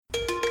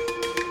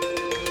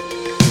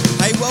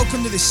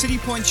welcome to the City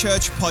Point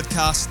Church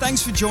podcast.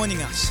 Thanks for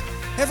joining us.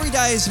 Every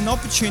day is an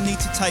opportunity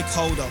to take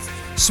hold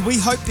of. So we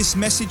hope this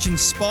message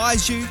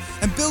inspires you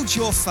and builds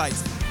your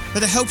faith,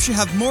 that it helps you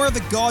have more of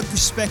a God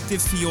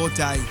perspective for your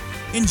day.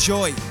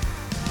 Enjoy.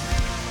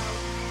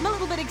 I'm a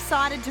little bit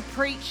excited to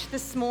preach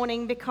this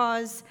morning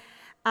because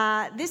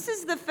this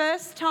is the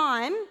first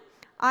time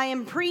I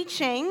am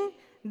preaching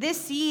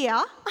this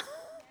year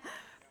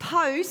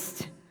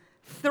post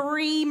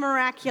 3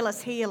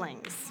 miraculous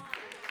healings.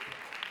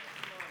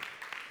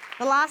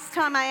 The last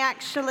time I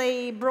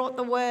actually brought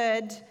the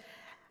word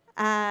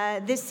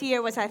this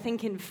year was, I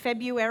think, in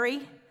February,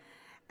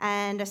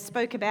 and I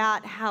spoke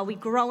about how we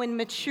grow in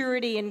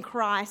maturity in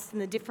Christ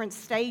and the different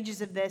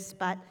stages of this,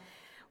 but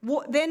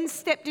then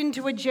stepped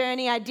into a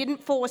journey I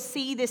didn't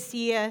foresee this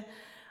year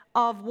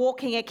of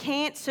walking a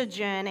cancer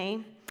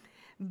journey.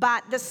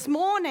 But this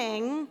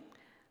morning,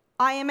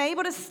 I am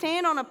able to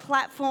stand on a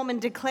platform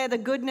and declare the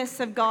goodness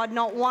of God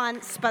not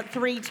once, but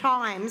 3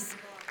 times.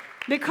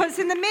 Because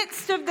in the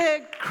midst of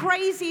the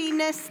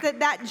craziness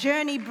that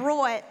journey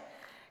brought,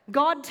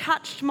 God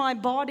touched my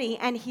body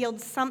and healed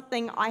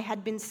something I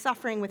had been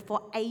suffering with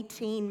for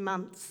 18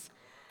 months.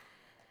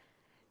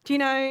 Do you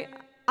know,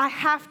 I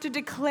have to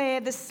declare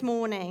this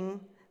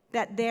morning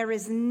that there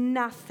is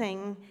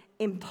nothing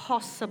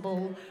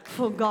impossible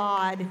for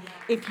God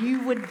if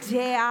you would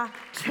dare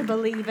to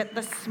believe it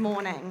this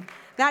morning.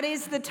 That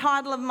is the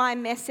title of my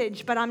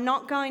message, but I'm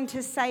not going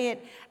to say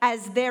it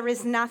as there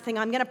is nothing.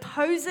 I'm going to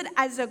pose it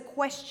as a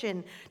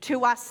question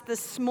to us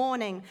this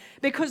morning,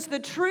 because the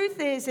truth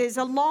is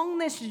along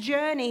this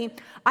journey,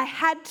 I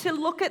had to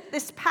look at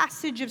this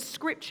passage of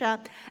scripture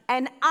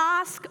and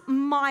ask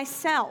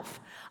myself.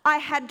 I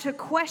had to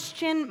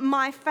question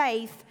my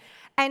faith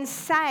and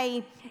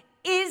say,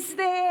 is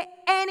there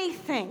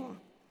anything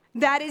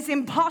that is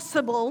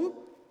impossible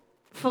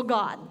for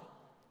God?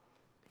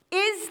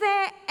 Is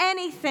there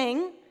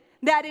anything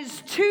that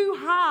is too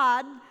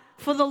hard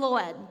for the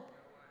Lord?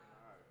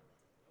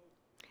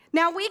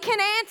 Now, we can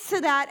answer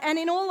that, and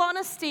in all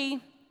honesty,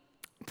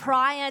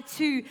 prior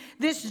to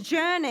this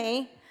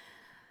journey,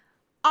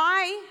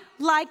 I,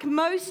 like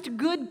most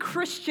good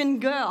Christian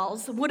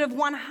girls, would have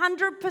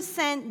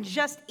 100%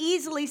 just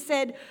easily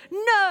said,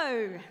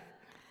 no.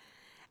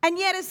 And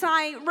yet, as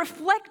I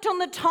reflect on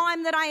the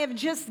time that I have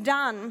just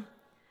done,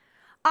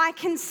 I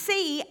can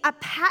see a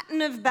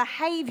pattern of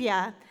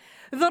behavior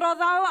that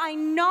although I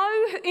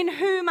know in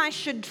whom I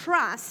should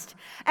trust,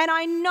 and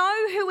I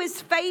know who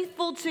is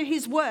faithful to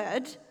his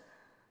word,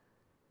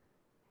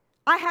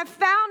 I have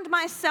found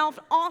myself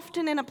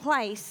often in a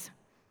place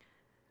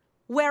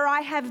where I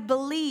have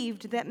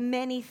believed that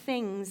many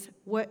things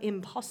were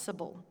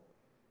impossible,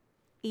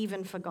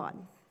 even for God.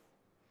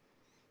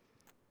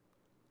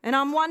 And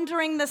I'm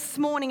wondering this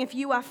morning if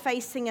you are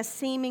facing a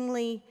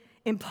seemingly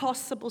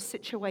impossible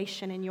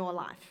situation in your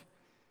life.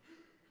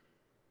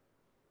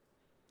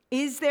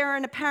 Is there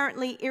an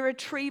apparently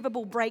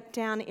irretrievable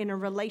breakdown in a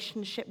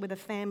relationship with a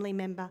family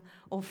member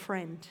or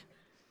friend?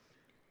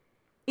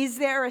 Is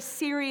there a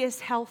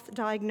serious health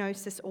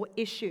diagnosis or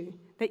issue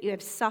that you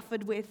have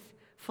suffered with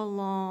for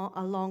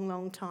a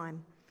long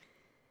time?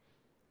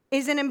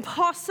 Is there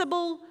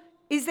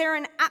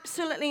an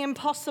absolutely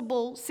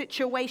impossible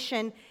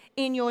situation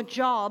in your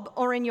job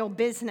or in your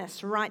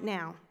business right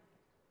now?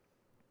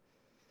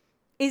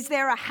 Is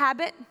there a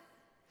habit?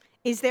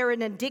 Is there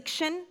an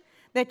addiction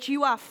that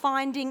you are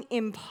finding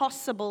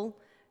impossible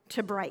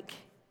to break?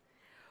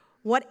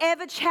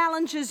 Whatever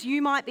challenges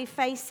you might be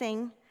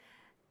facing,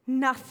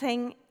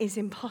 nothing is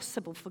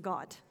impossible for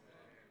God.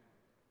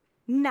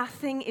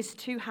 Nothing is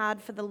too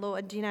hard for the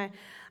Lord. You know,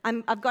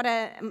 I've got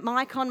a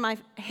mic on my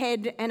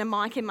head and a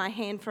mic in my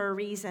hand for a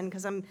reason,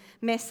 because I'm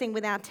messing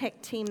with our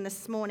tech team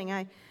this morning.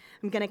 I'm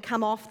going to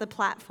come off the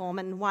platform,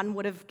 and one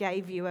would have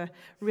gave you a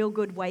real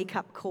good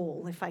wake-up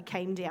call if I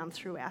came down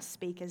through our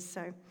speakers.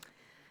 So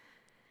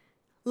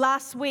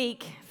last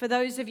week, for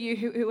those of you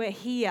who are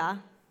here,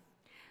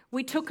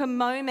 we took a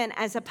moment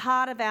as a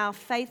part of our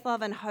Faith,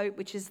 Love and Hope,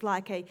 which is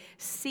like a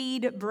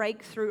seed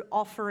breakthrough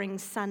offering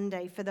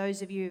Sunday for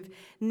those of you who've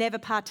never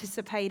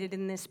participated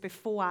in this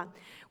before.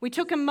 We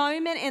took a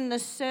moment in the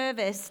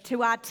service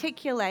to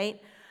articulate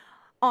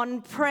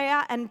on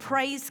prayer and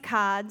praise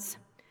cards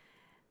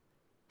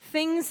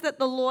things that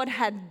the Lord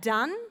had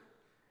done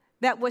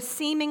that were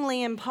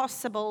seemingly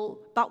impossible,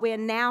 but we're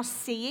now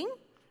seeing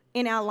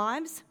in our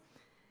lives.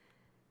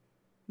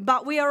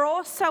 But we are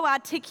also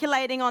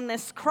articulating on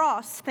this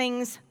cross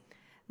things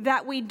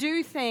that we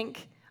do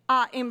think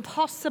are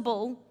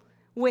impossible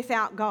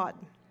without God.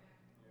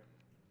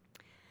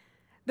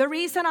 The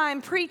reason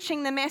I'm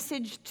preaching the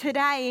message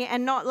today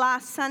and not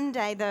last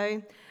Sunday,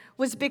 though,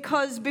 was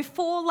because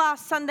before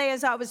last Sunday,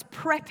 as I was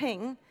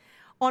prepping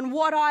on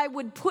what I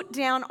would put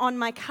down on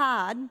my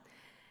card,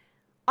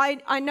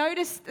 I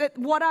noticed that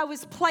what I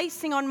was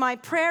placing on my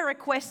prayer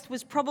request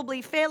was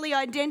probably fairly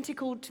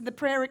identical to the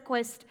prayer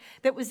request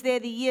that was there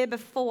the year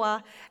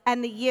before,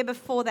 and the year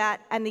before that,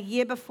 and the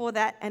year before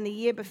that, and the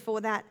year before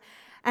that.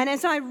 And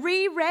as I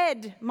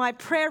reread my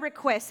prayer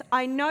requests,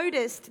 I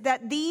noticed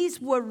that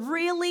these were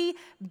really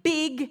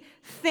big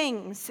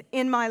things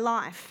in my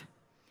life.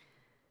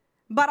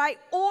 But I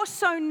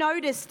also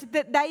noticed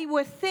that they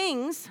were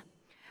things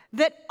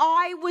that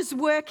I was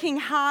working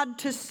hard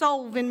to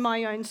solve in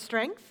my own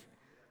strength.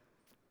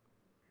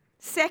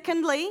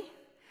 Secondly,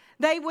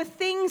 they were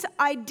things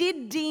I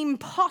did deem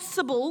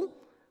possible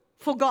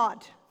for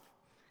God.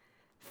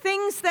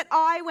 Things that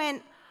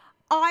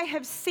I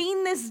have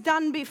seen this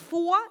done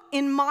before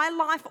in my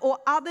life or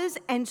others,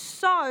 and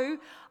so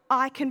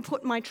I can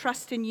put my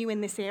trust in you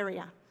in this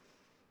area.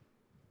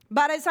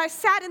 But as I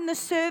sat in the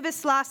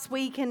service last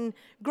week and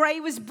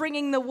Gray was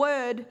bringing the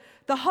word,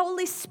 the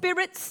Holy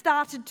Spirit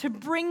started to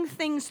bring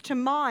things to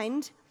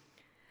mind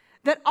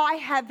that I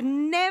have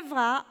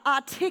never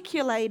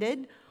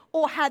articulated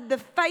or had the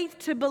faith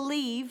to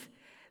believe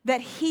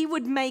that He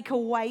would make a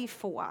way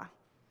for.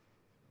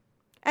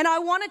 And I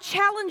want to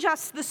challenge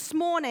us this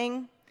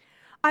morning.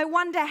 I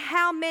wonder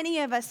how many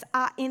of us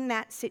are in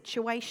that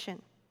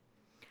situation.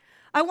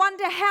 I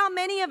wonder how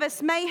many of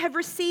us may have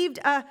received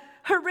a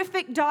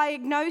horrific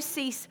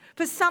diagnosis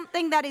for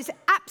something that is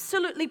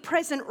absolutely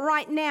present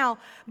right now,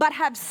 but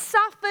have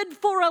suffered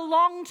for a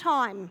long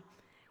time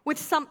with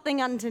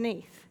something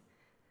underneath.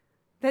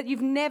 That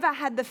you've never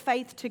had the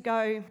faith to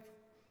go,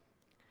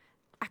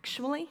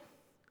 actually,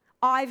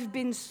 I've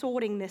been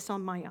sorting this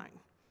on my own.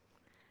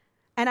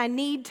 And I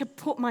need to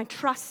put my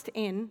trust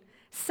in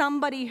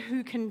somebody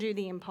who can do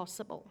the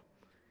impossible.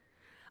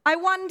 I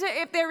wonder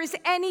if there is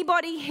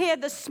anybody here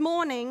this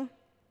morning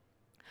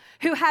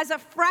who has a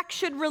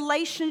fractured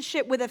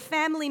relationship with a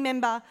family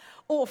member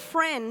or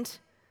friend,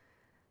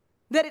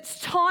 that it's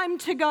time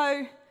to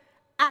go,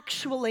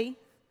 actually,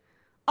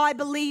 I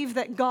believe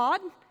that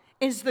God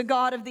is the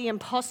God of the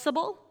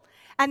impossible,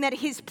 and that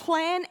His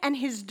plan and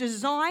His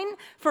design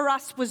for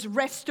us was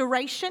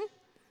restoration.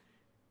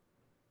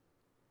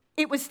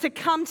 It was to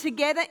come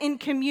together in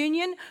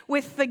communion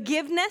with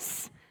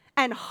forgiveness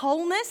and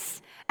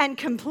wholeness and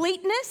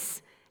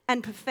completeness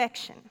and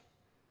perfection.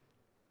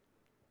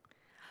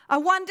 I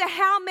wonder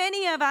how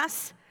many of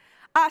us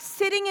are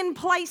sitting in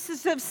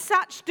places of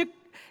such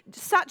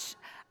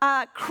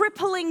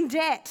crippling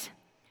debt,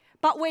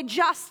 but we're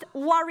just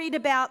worried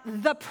about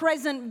the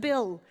present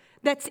bill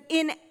that's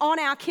on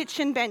our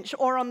kitchen bench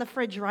or on the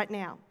fridge right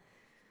now.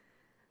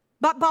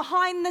 But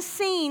behind the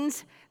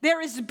scenes, there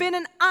has been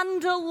an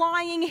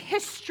underlying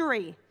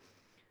history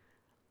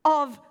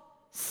of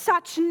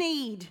such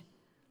need,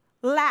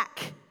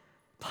 lack,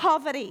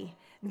 poverty,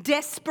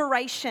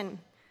 desperation,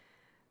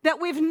 that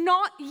we've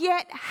not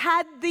yet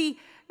had the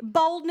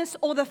boldness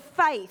or the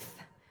faith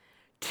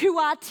to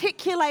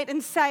articulate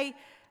and say,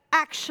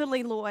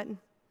 actually, Lord,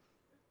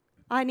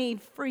 I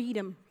need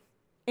freedom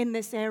in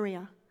this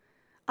area.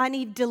 I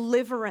need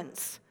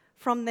deliverance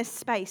from this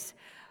space.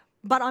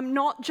 But I'm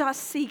not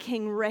just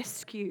seeking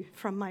rescue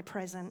from my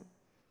present.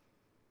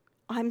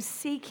 I'm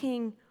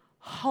seeking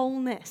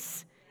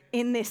wholeness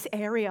in this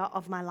area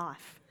of my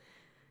life.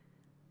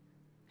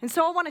 And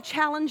so I want to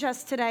challenge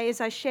us today as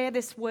I share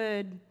this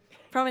word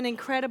from an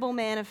incredible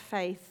man of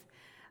faith,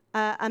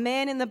 a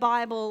man in the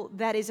Bible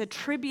that is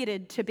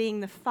attributed to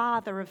being the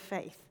father of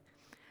faith.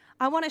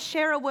 I want to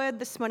share a word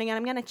this morning, and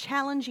I'm going to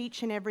challenge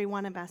each and every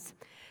one of us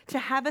to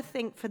have a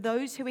think, for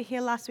those who were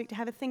here last week, to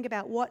have a think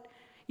about what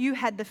you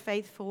had the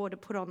faith for to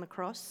put on the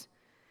cross.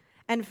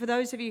 And for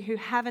those of you who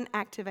haven't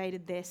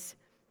activated this,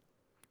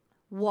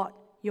 what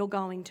you're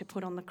going to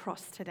put on the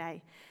cross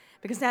today.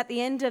 Because at the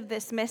end of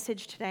this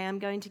message today, I'm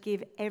going to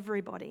give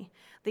everybody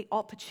the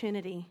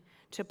opportunity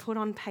to put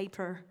on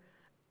paper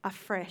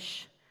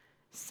afresh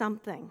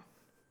something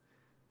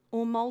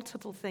or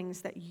multiple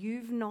things that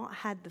you've not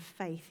had the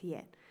faith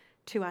yet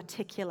to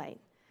articulate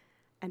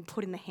and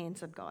put in the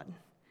hands of God.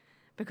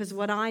 Because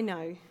what I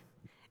know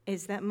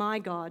is that my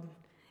God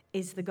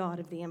is the God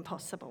of the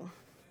impossible.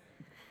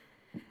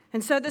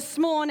 And so this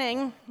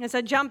morning, as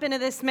I jump into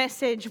this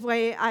message,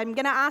 where I'm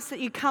going to ask that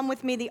you come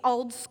with me the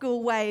old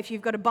school way. If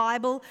you've got a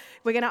Bible,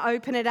 we're going to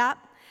open it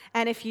up.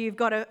 And if you've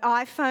got an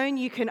iPhone,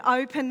 you can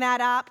open that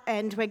up,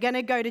 and we're going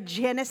to go to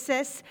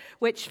Genesis,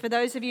 which for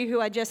those of you who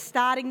are just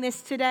starting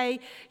this today,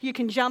 you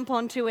can jump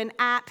onto an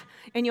app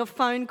in your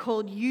phone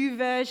called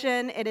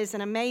YouVersion. It is an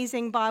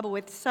amazing Bible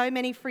with so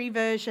many free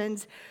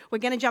versions. We're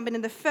going to jump into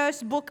the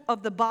first book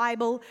of the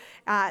Bible,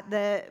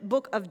 the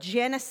book of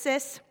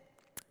Genesis.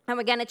 And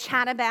we're going to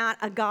chat about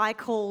a guy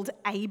called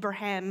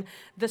Abraham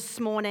this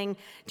morning.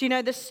 Do you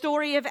know the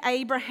story of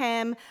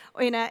Abraham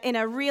in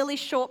a really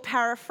short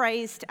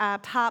paraphrased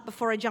part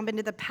before I jump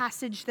into the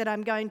passage that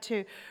I'm going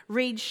to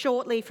read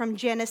shortly from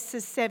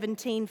Genesis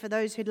 17 for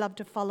those who'd love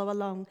to follow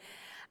along,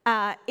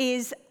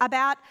 is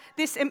about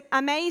this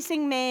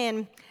amazing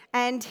man.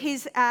 And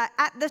he's,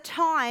 at the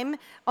time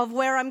of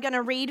where I'm going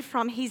to read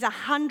from, he's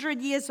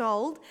 100 years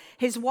old.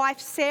 His wife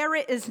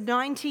Sarah is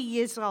 90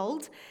 years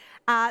old.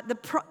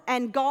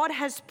 And God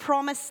has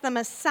promised them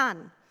a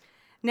son.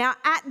 Now,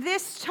 at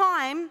this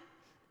time,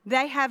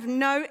 they have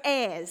no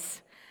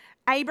heirs.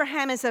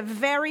 Abraham is a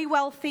very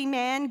wealthy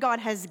man. God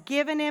has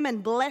given him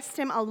and blessed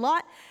him a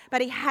lot,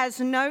 but he has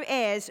no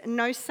heirs,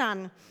 no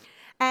son.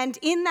 And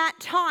in that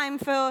time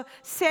for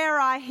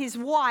Sarai, his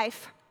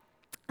wife,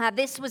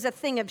 this was a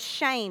thing of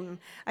shame,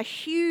 a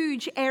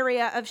huge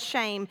area of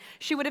shame.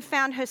 She would have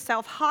found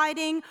herself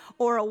hiding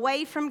or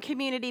away from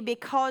community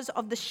because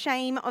of the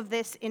shame of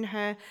this in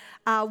her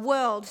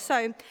world.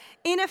 So,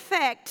 in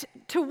effect,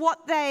 to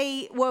what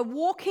they were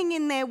walking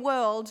in their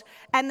world,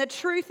 and the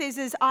truth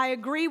is I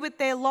agree with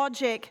their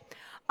logic,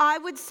 I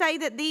would say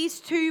that these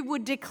two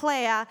would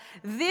declare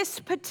this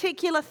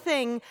particular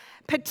thing,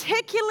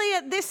 particularly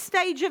at this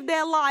stage of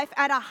their life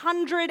at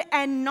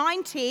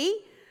 190,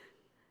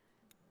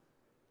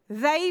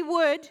 they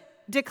would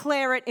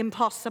declare it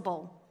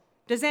impossible.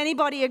 Does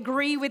anybody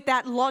agree with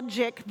that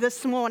logic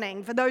this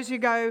morning? For those who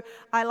go,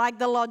 I like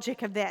the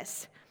logic of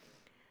this.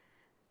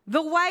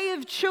 The way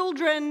of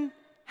children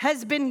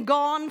has been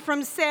gone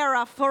from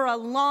Sarah for a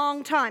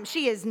long time.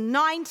 She is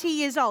 90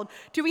 years old.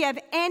 Do we have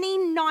any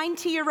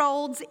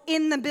 90-year-olds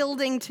in the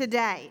building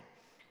today?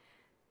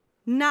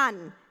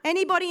 None.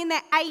 Anybody in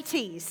their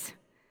 80s?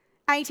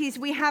 80s,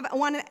 we have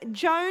one.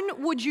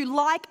 Joan, would you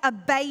like a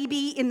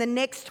baby in the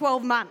next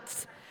 12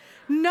 months?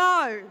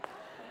 No.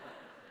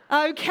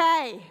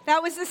 Okay,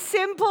 that was a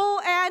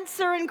simple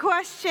answer and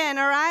question,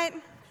 all right?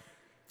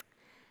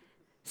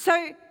 So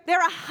they're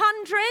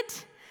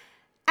 100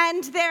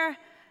 and they're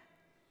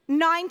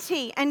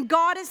 90, and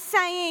God is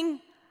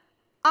saying,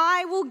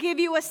 I will give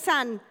you a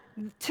son.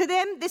 To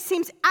them, this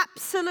seems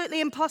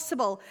absolutely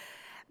impossible.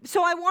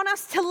 So I want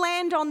us to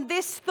land on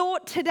this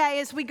thought today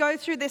as we go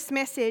through this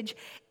message.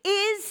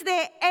 Is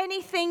there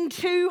anything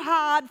too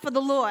hard for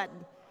the Lord?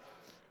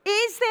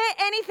 Is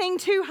there anything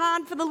too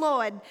hard for the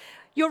Lord?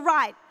 You're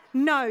right.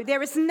 No,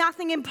 there is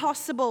nothing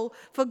impossible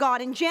for God.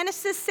 In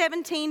Genesis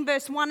 17,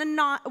 verse 1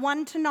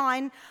 to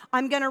 9,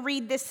 I'm going to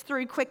read this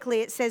through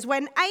quickly. It says,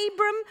 when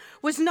Abram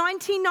was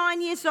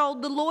 99 years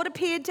old, the Lord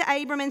appeared to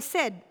Abram and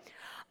said,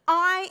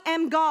 I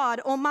am God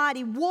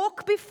Almighty.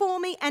 Walk before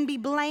me and be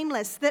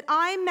blameless, that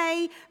I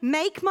may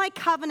make my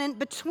covenant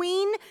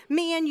between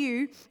me and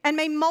you and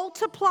may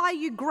multiply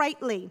you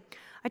greatly.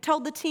 I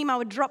told the team I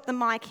would drop the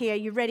mic here.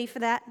 You ready for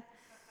that?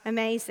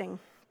 Amazing.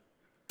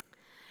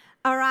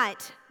 All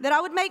right. That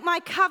I would make my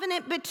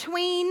covenant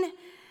between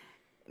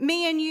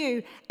me and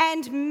you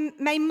and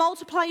may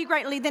multiply you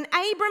greatly. Then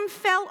Abram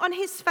fell on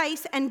his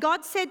face, and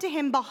God said to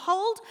him,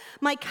 behold,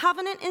 my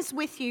covenant is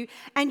with you,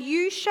 and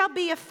you shall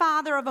be a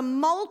father of a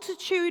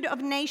multitude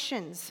of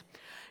nations.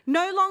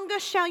 No longer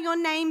shall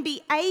your name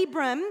be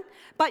Abram,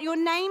 but your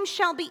name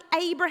shall be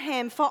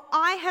Abraham, for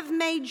I have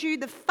made you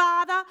the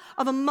father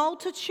of a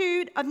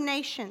multitude of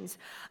nations.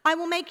 I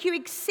will make you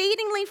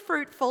exceedingly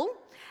fruitful,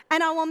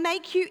 and I will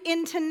make you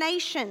into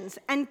nations,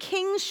 and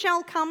kings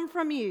shall come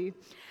from you.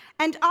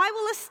 And I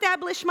will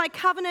establish my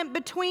covenant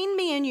between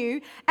me and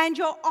you and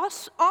your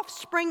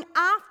offspring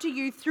after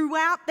you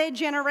throughout their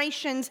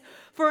generations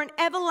for an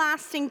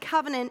everlasting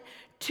covenant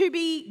to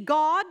be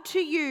God to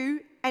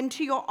you and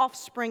to your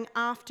offspring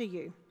after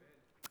you.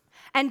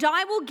 And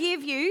I will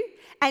give you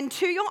and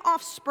to your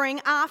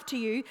offspring after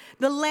you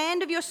the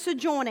land of your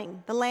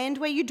sojourning, the land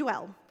where you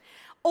dwell,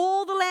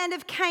 all the land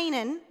of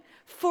Canaan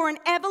for an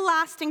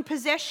everlasting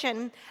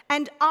possession,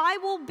 and I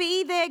will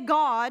be their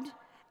God.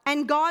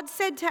 And God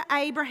said to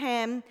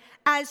Abraham,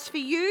 as for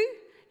you,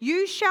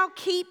 you shall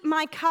keep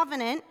my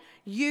covenant,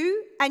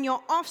 you and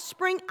your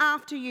offspring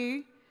after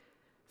you,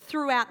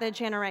 throughout their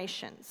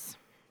generations.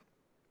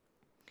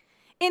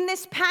 In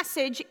this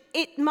passage,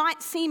 it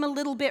might seem a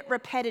little bit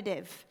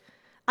repetitive.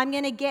 I'm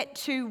going to get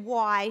to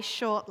why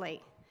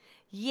shortly.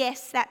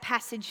 Yes, that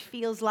passage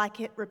feels like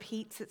it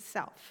repeats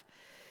itself.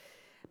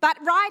 But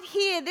right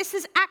here, this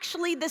is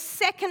actually the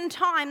second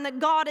time that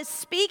God is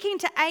speaking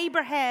to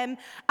Abraham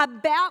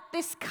about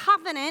this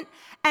covenant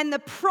and the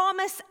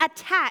promise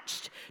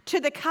attached to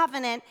the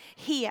covenant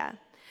here.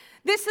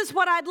 This is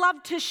what I'd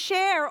love to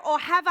share or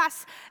have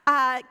us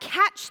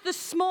catch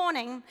this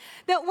morning,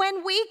 that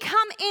when we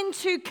come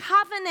into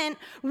covenant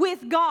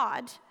with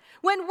God,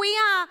 when we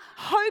are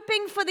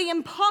hoping for the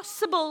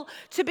impossible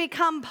to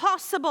become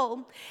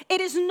possible, it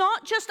is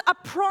not just a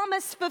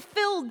promise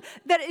fulfilled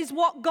that is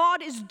what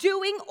God is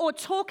doing or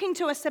talking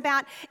to us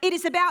about. It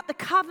is about the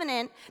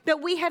covenant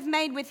that we have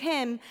made with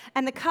Him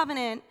and the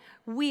covenant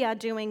we are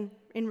doing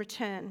in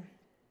return.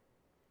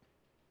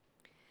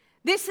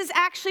 This is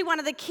actually one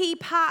of the key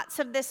parts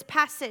of this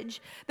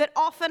passage that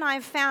often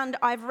I've found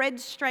I've read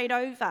straight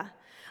over.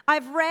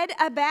 I've read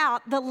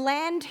about the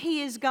land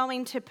he is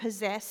going to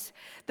possess,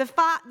 the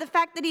fact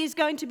that he is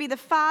going to be the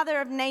father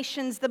of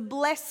nations, the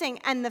blessing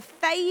and the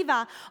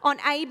favor on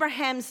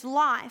Abraham's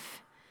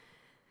life.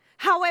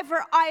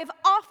 However, I've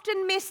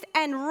often missed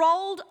and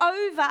rolled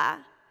over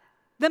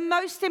the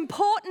most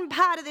important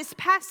part of this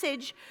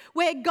passage,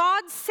 where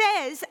God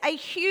says a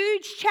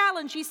huge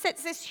challenge. He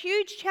sets this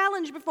huge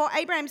challenge before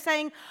Abraham,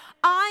 saying,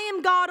 I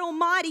am God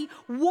Almighty,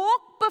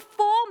 walk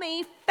before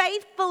me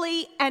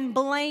faithfully and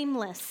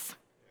blameless.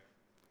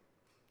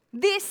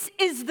 This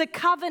is the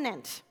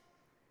covenant.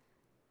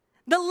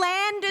 The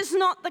land is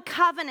not the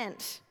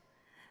covenant.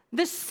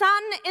 The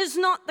son is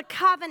not the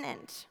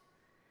covenant.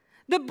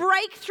 The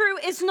breakthrough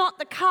is not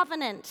the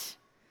covenant.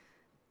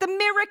 The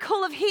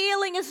miracle of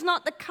healing is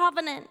not the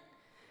covenant.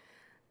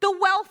 The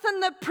wealth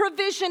and the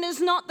provision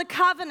is not the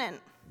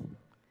covenant.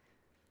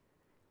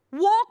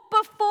 Walk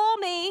before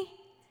me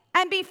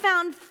and be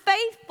found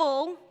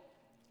faithful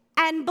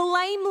and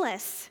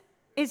blameless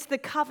is the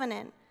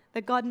covenant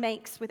that God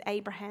makes with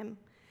Abraham.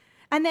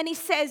 And then he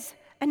says,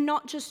 and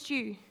not just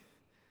you,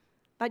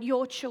 but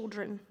your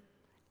children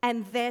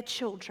and their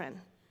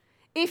children.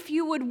 If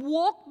you would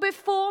walk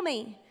before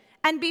me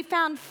and be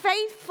found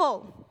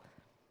faithful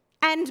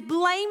and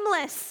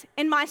blameless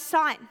in my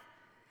sight,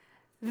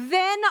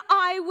 then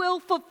I will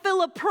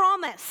fulfill a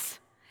promise.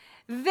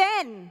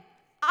 Then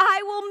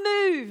I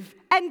will move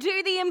and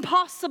do the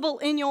impossible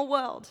in your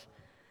world.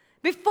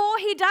 Before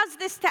he does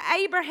this to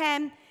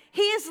Abraham,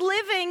 he is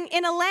living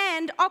in a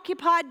land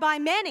occupied by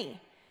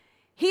many.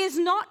 He is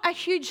not a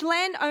huge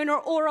landowner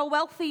or a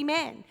wealthy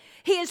man.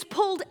 He is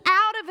pulled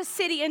out of a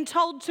city and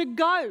told to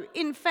go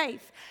in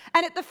faith.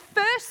 And at the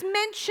first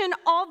mention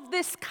of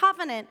this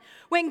covenant,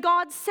 when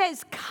God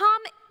says,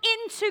 come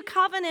into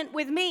covenant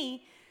with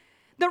me,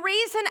 the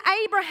reason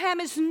Abraham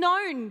is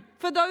known,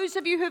 for those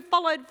of you who've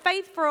followed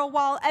faith for a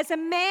while, as a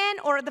man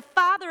or the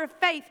father of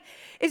faith,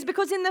 is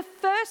because in the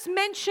first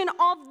mention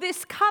of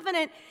this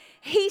covenant,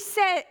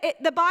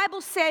 the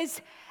Bible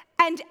says,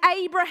 and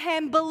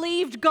Abraham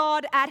believed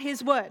God at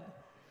his word.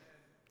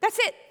 That's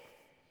it.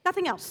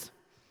 Nothing else.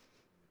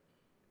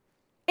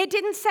 It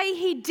didn't say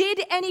he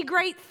did any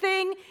great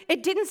thing.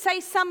 It didn't say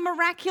some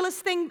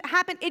miraculous thing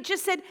happened. It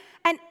just said,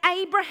 and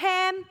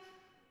Abraham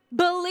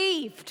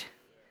believed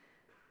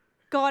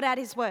God at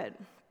his word.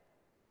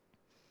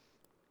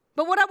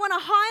 But what I want to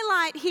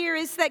highlight here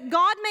is that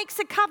God makes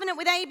a covenant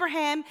with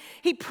Abraham.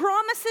 He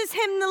promises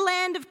him the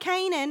land of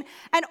Canaan,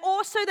 and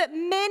also that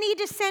many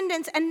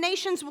descendants and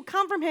nations will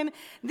come from him.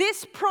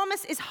 This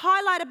promise is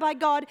highlighted by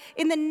God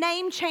in the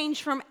name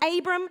change from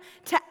Abram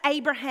to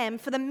Abraham.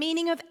 For the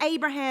meaning of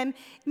Abraham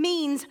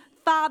means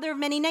father of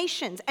many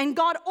nations. And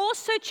God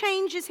also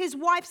changes his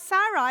wife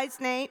Sarai's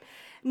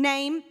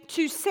name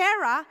to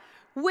Sarah,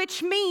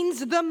 which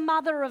means the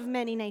mother of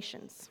many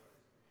nations.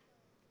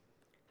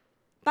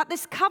 But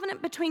this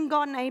covenant between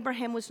God and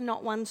Abraham was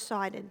not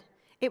one-sided.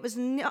 It was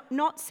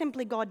not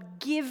simply God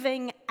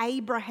giving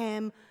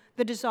Abraham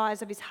the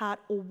desires of his heart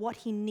or what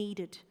he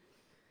needed.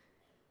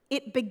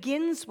 It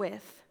begins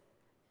with,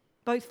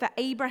 both for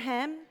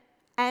Abraham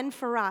and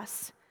for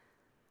us,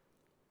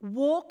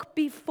 walk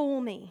before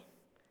me,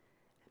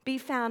 be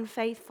found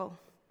faithful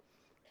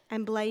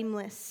and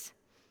blameless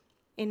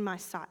in my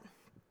sight.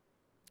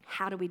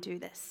 How do we do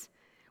this?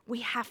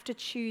 We have to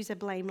choose a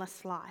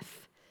blameless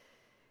life.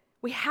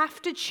 We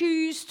have to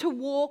choose to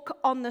walk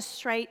on the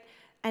straight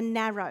and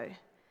narrow.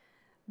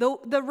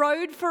 The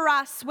road for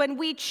us when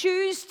we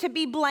choose to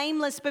be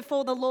blameless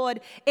before the Lord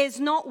is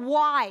not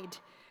wide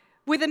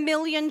with a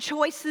million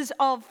choices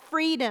of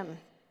freedom.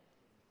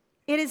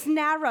 It is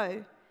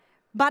narrow,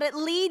 but it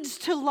leads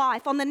to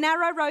life. On the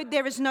narrow road,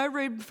 there is no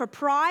room for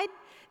pride,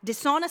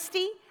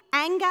 dishonesty,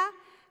 anger,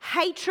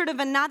 hatred of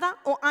another,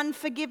 or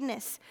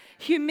unforgiveness.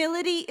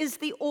 Humility is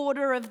the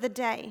order of the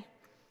day.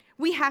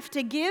 We have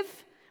to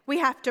give. We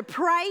have to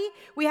pray,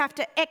 we have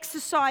to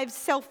exercise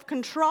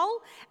self-control,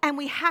 and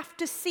we have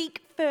to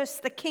seek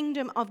first the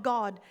kingdom of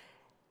God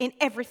in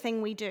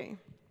everything we do.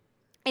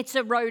 It's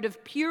a road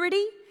of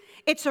purity,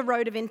 it's a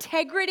road of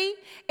integrity,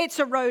 it's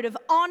a road of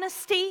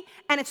honesty,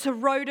 and it's a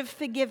road of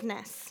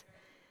forgiveness.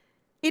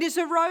 It is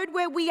a road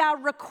where we are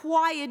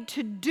required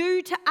to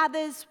do to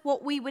others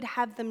what we would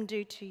have them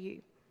do to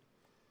you.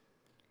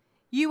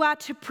 You are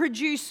to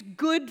produce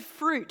good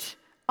fruit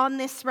on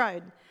this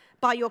road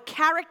by your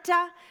character,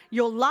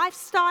 your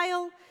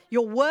lifestyle,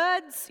 your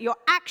words, your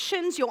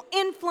actions, your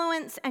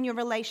influence, and your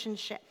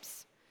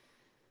relationships.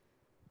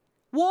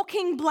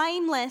 Walking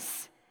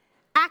blameless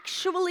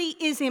actually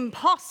is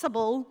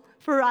impossible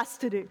for us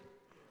to do.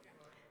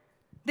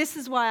 This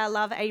is why I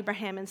love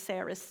Abraham and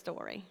Sarah's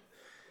story.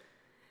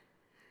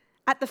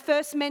 At the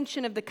first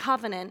mention of the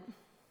covenant,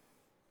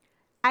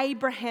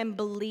 Abraham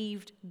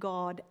believed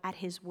God at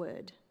his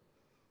word.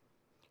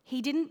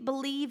 He didn't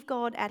believe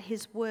God at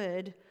his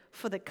word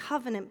for the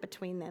covenant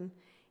between them.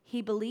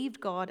 He believed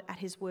God at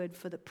his word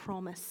for the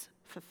promise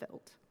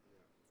fulfilled.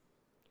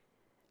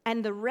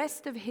 And the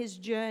rest of his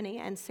journey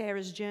and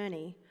Sarah's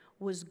journey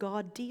was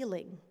God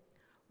dealing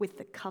with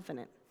the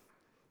covenant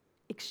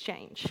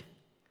exchange.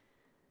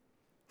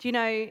 Do you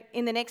know,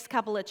 in the next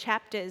couple of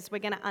chapters, we're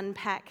going to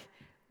unpack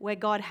where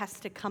God has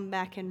to come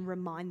back and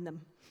remind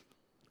them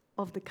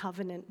of the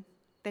covenant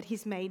that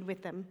he's made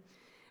with them.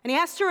 And he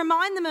has to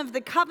remind them of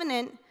the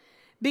covenant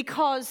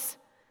because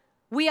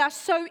we are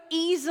so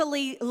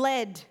easily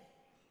led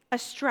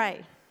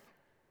astray.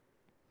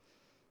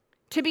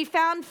 To be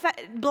found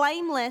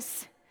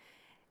blameless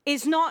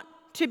is not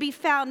to be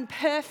found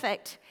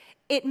perfect.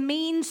 It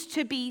means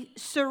to be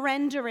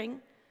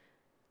surrendering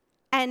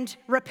and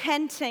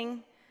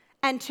repenting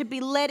and to be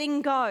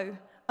letting go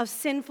of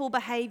sinful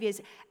behaviors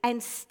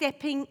and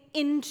stepping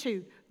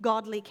into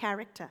godly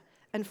character.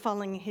 and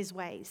following his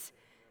ways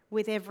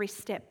with every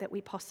step that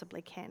we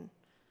possibly can.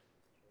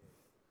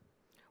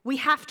 We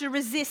have to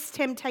resist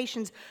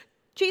temptations.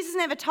 Jesus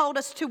never told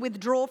us to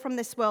withdraw from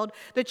this world.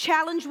 The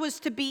challenge was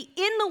to be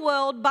in the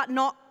world, but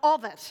not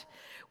of it.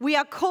 We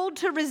are called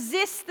to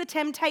resist the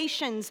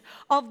temptations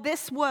of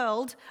this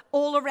world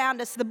all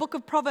around us. The book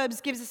of Proverbs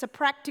gives us some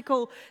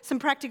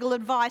practical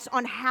advice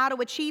on how to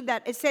achieve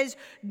that. It says,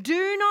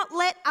 do not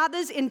let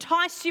others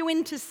entice you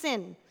into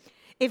sin.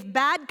 If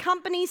bad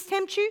companies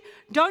tempt you,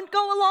 don't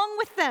go along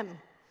with them.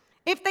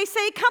 If they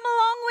say, come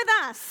along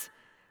with us,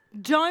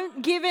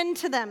 don't give in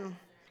to them.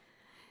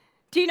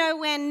 Do you know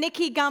when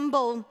Nikki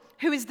Gumbel,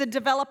 who is the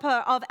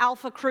developer of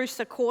Alpha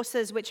Cruiser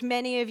courses, which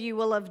many of you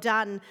will have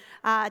done,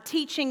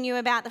 teaching you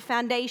about the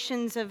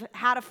foundations of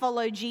how to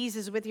follow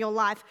Jesus with your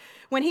life.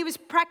 When he was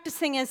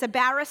practicing as a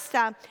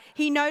barrister,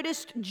 he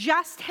noticed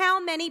just how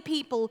many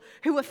people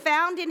who were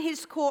found in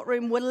his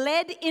courtroom were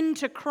led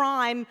into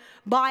crime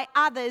by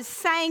others,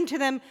 saying to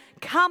them,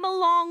 come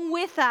along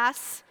with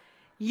us,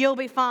 you'll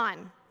be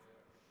fine.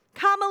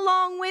 Come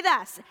along with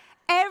us.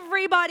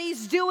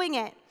 Everybody's doing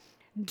it.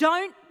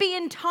 Don't be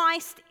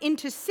enticed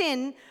into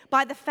sin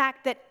by the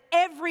fact that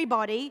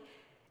everybody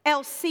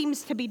else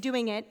seems to be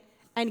doing it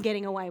and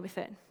getting away with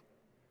it.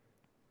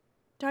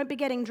 Don't be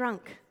getting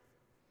drunk.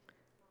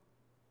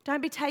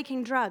 Don't be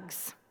taking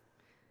drugs.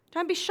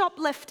 Don't be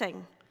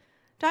shoplifting.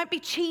 Don't be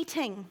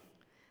cheating.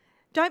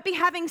 Don't be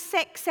having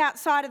sex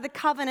outside of the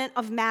covenant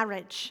of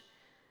marriage.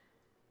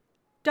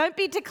 Don't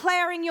be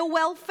declaring your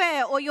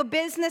welfare or your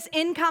business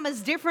income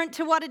as different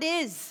to what it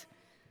is.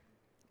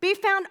 Be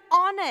found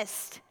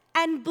honest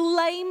and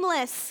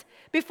blameless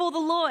before the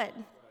Lord.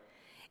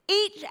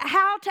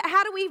 How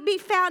do we be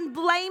found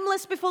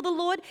blameless before the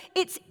Lord?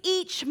 It's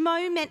each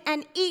moment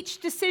and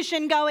each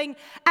decision going,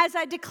 as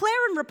I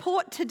declare and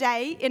report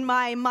today in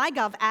my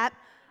MyGov app,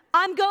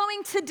 I'm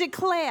going to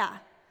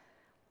declare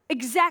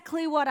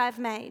exactly what I've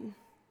made.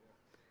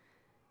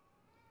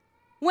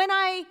 When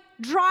I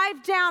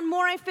drive down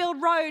Morayfield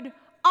Road,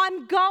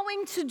 I'm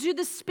going to do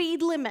the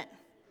speed limit.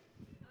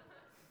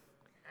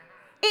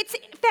 It's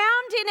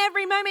found in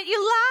every moment.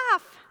 You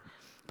laugh,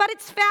 but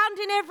it's found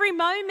in every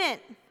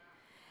moment.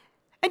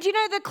 And you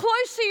know, the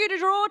closer you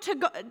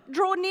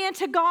draw near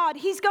to God,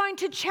 he's going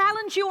to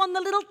challenge you on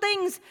the little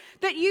things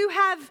that you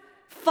have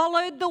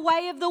followed the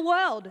way of the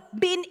world,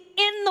 been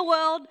in the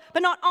world,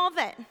 but not of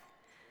it.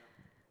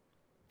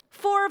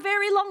 For a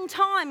very long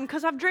time,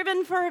 because I've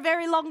driven for a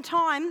very long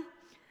time,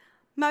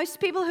 most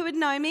people who would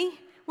know me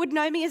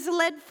as a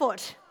lead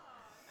foot.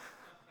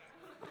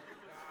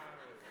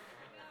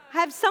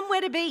 Have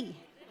somewhere to be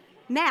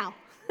now.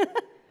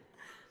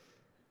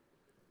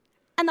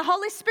 And the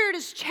Holy Spirit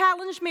has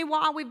challenged me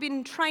while we've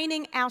been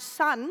training our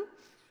son,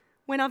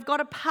 when I've got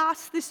to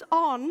pass this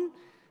on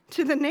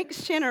to the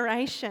next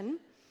generation.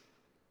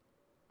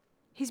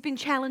 He's been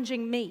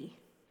challenging me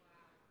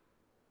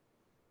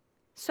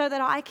so that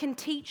I can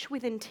teach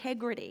with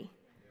integrity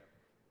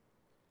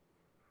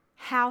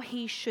how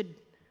he should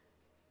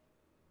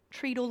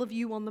treat all of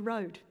you on the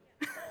road.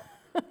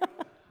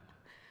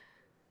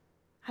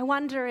 I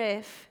wonder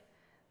if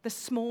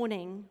this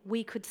morning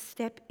we could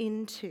step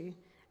into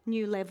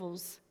new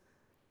levels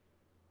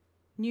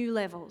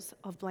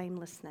of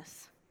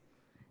blamelessness,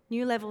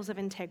 new levels of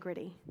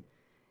integrity,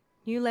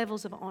 new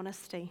levels of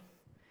honesty,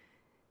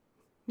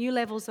 new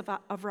levels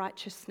of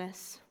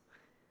righteousness.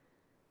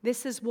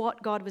 This is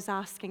what God was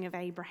asking of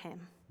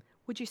Abraham.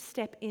 Would you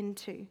step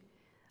into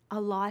a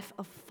life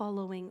of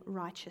following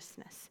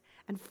righteousness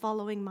and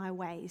following my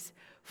ways?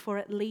 For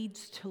it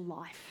leads to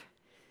life.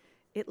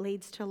 It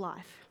leads to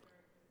life.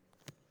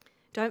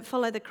 Don't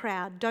follow the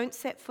crowd. Don't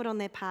set foot on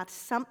their path.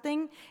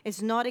 Something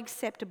is not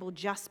acceptable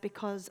just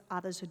because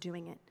others are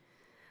doing it.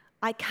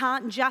 I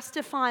can't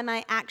justify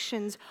my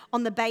actions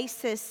on the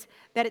basis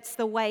that it's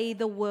the way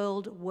the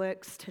world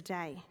works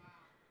today.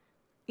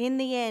 In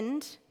the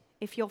end,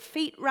 if your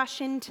feet rush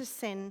into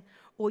sin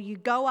or you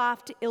go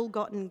after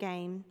ill-gotten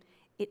gain,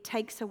 it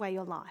takes away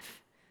your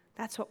life.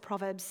 That's what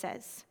Proverbs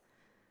says.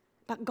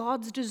 But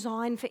God's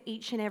design for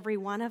each and every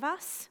one of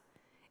us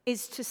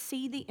is to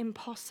see the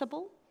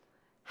impossible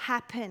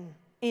happen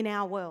in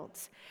our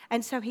worlds.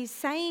 And so he's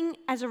saying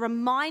as a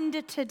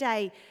reminder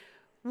today,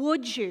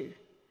 would you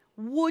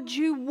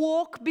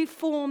walk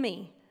before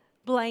me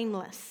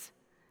blameless?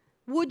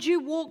 Would you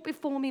walk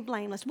before me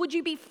blameless? Would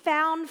you be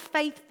found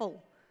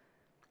faithful?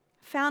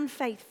 Found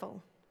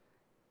faithful,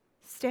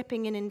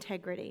 stepping in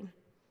integrity.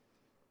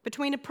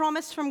 Between a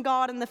promise from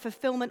God and the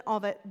fulfillment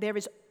of it, there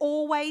is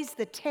always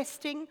the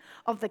testing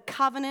of the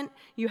covenant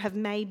you have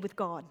made with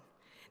God.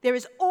 There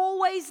is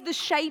always the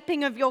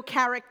shaping of your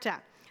character,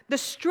 the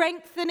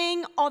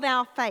strengthening of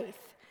our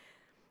faith.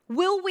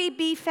 Will we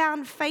be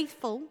found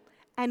faithful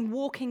and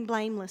walking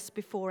blameless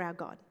before our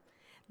God?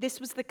 This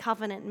was the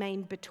covenant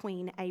made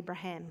between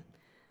Abraham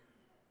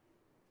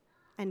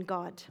and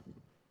God.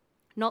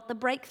 Not the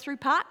breakthrough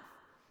part,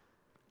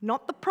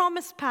 not the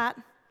promise part,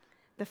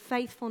 the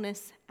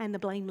faithfulness and the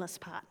blameless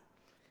part.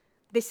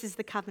 This is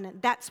the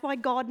covenant. That's why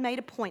God made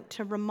a point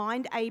to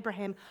remind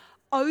Abraham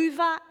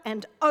over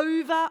and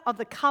over of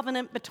the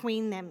covenant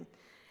between them.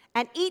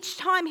 And each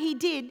time he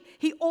did,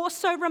 he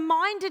also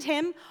reminded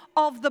him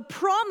of the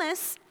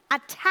promise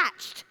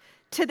attached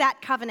to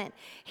that covenant.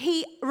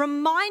 He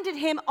reminded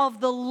him of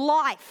the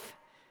life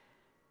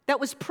that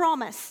was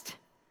promised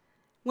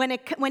when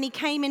he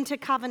came into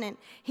covenant.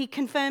 He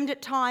confirmed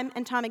it time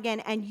and time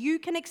again. And you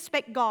can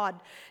expect God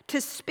to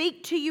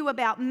speak to you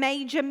about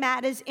major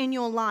matters in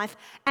your life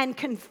and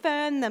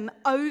confirm them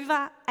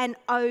over and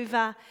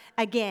over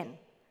again,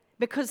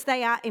 because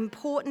they are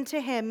important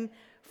to him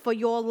for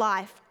your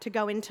life to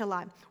go into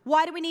life.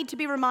 Why do we need to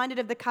be reminded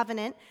of the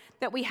covenant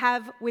that we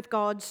have with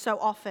God so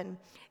often?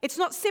 It's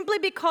not simply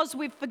because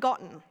we've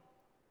forgotten.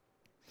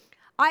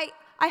 I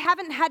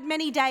haven't had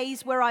many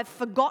days where I've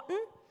forgotten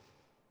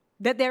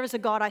that there is a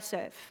God I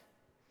serve.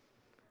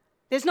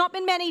 There's not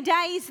been many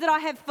days that I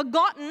have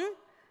forgotten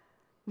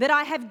that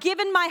I have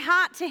given my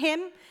heart to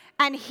him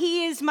and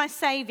he is my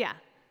Savior.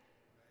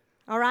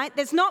 All right?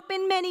 There's not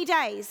been many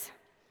days.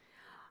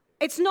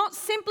 It's not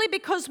simply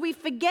because we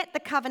forget the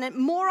covenant.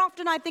 More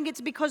often, I think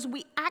it's because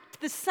we act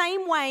the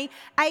same way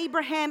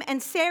Abraham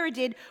and Sarah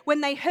did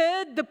when they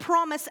heard the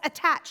promise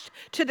attached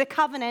to the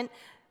covenant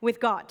with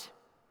God.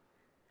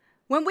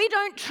 When we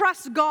don't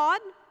trust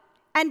God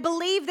and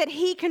believe that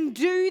he can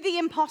do the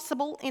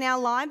impossible in our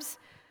lives,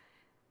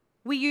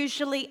 we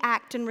usually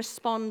act and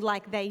respond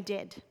like they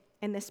did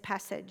in this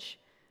passage.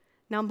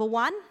 Number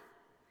one,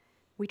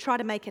 we try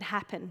to make it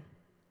happen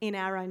in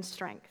our own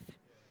strength.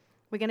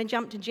 We're going to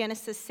jump to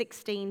Genesis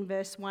 16,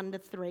 verse 1 to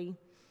 3.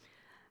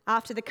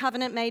 After the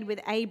covenant made with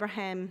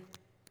Abraham,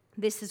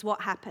 this is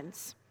what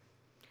happens.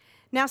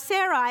 Now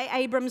Sarai,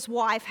 Abram's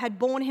wife, had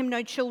borne him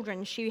no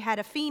children. She had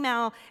a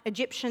female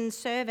Egyptian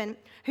servant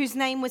whose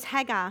name was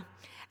Hagar.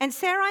 And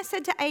Sarai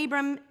said to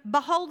Abram,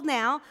 "Behold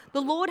now,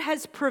 the Lord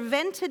has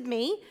prevented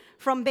me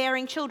from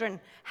bearing children."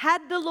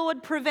 Had the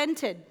Lord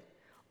prevented,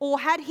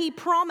 or had he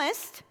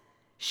promised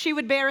she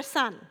would bear a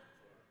son?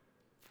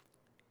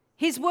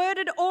 His word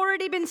had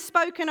already been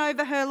spoken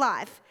over her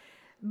life.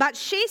 But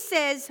she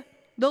says,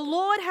 "The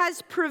Lord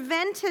has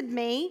prevented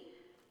me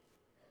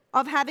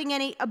of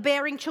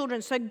bearing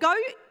children. So go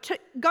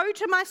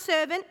to my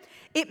servant.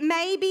 It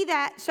may be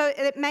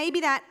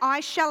that I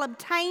shall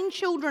obtain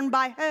children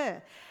by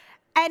her."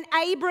 And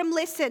Abram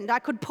listened. I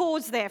could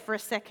pause there for a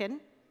second.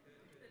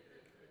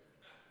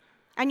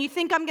 And you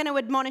think I'm going to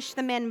admonish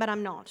the men, but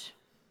I'm not.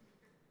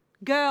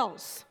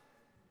 Girls,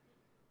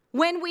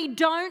 when we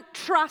don't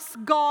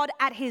trust God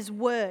at his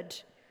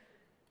word,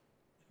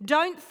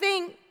 don't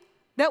think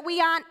that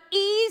we aren't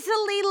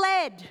easily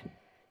led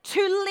to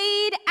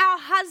lead our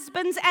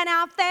husbands and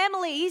our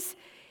families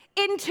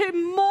into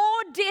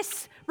more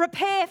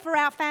disrepair for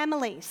our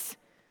families.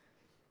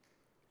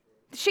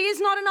 She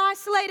is not an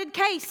isolated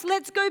case.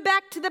 Let's go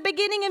back to the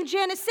beginning of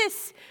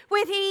Genesis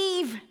with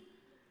Eve.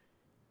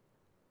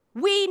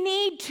 We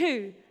need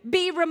to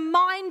be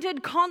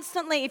reminded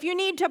constantly. If you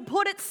need to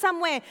put it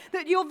somewhere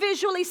that you're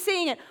visually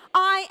seeing it,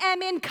 I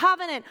am in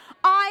covenant.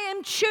 I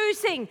am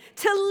choosing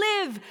to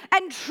live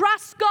and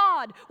trust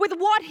God with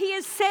what he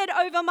has said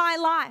over my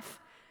life.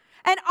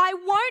 And I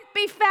won't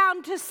be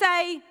found to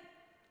say,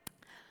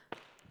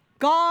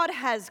 God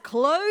has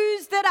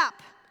closed it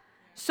up,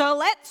 so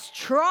let's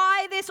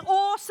try this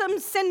awesome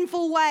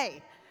sinful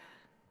way.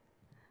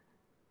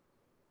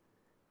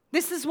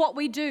 This is what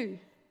we do.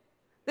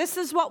 This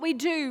is what we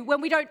do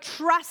when we don't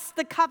trust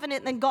the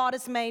covenant that God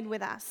has made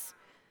with us.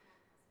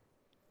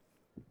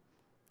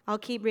 I'll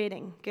keep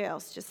reading,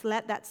 girls. Just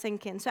let that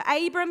sink in. So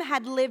Abram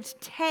had lived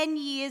 10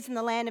 years in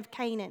the land of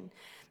Canaan.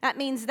 That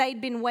means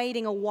they'd been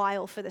waiting a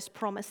while for this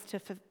promise to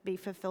be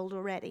fulfilled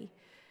already.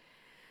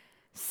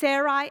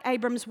 Sarai,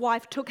 Abram's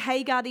wife, took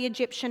Hagar the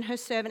Egyptian, her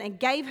servant, and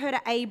gave her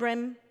to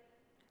Abram,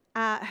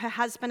 her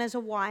husband, as a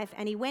wife.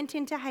 And he went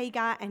into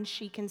Hagar and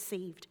she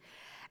conceived.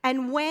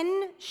 And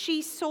when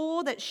she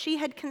saw that she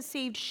had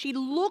conceived, she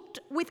looked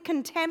with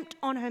contempt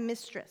on her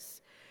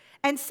mistress.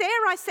 And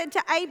Sarai said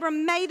to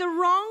Abram, "May the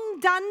wrong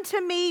done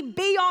to me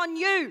be on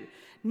you.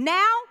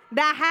 Now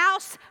the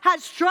house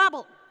has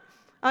trouble."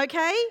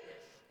 Okay?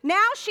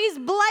 Now she's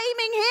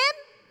blaming him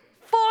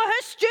for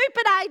her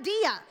stupid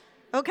idea.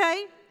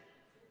 Okay?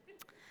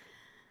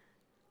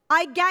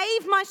 "I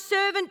gave my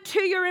servant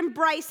to your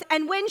embrace,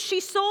 and when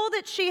she saw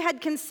that she had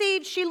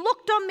conceived, she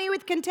looked on me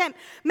with contempt.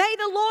 May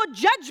the Lord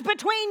judge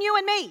between you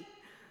and me."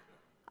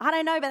 I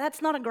don't know, but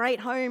that's not a great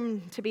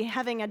home to be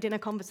having a dinner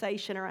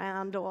conversation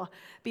around or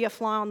be a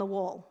fly on the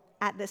wall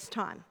at this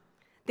time.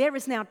 There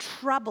is now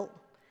trouble.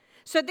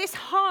 So this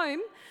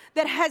home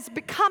that has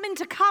come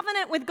into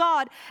covenant with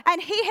God,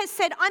 and he has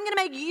said, "I'm going to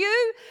make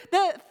you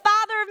the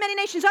father of many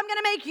nations. I'm going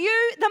to make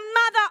you the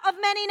mother of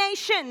many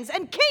nations,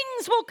 and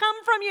kings will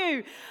come from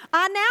you,"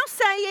 are now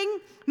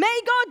saying,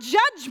 "May God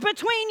judge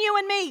between you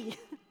and me."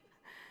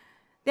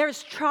 There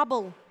is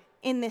trouble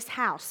in this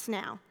house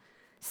now.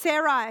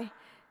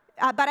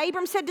 But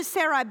Abram said to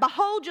Sarai,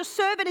 "Behold, your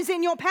servant is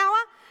in your power.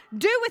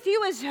 Do with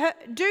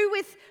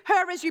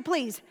her as you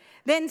please."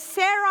 Then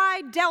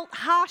Sarai dealt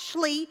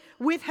harshly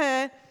with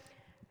her,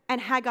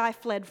 and Hagar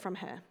fled from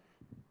her.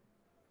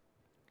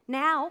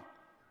 Now,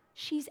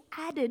 she's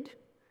added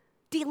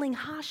dealing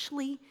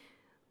harshly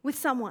with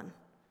someone.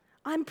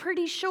 I'm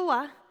pretty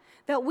sure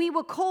that we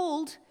were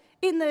called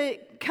in the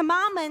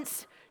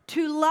commandments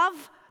to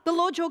love the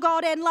Lord your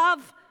God and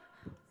love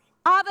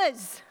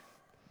others.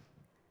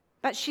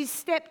 But she's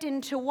stepped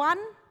into one.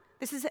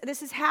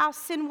 This is how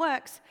sin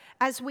works.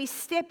 As we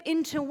step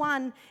into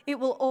one, it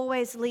will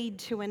always lead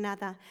to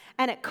another,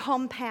 and it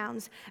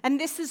compounds. And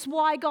this is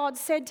why God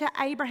said to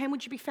Abraham,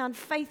 would you be found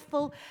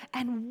faithful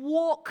and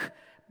walk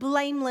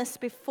blameless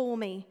before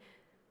me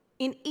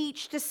in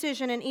each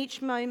decision, in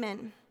each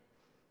moment.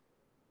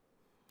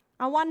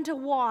 I wonder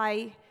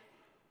why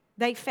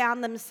they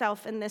found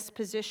themselves in this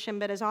position,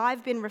 but as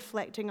I've been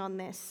reflecting on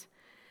this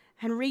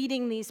and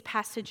reading these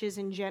passages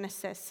in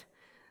Genesis,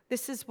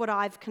 this is what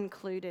I've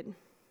concluded.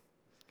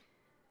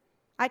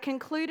 I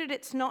concluded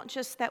it's not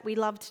just that we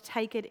love to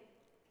take it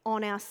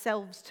on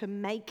ourselves to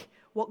make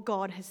what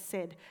God has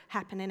said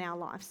happen in our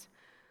lives.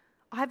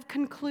 I've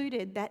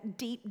concluded that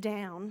deep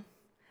down,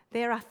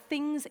 there are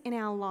things in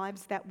our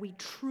lives that we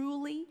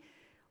truly,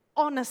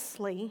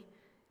 honestly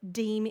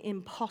deem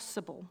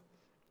impossible,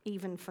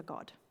 even for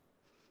God.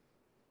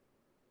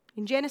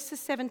 In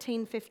Genesis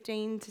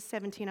 17:15 to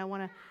 17, I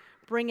want to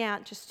bring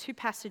out just two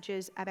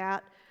passages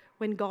about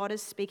when God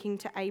is speaking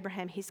to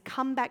Abraham. He's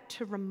come back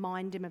to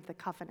remind him of the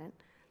covenant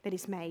that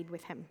he's made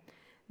with him.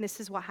 And this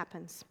is what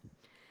happens.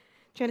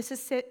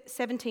 Genesis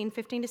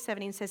 17:15 to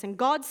 17 says, and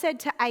God said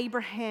to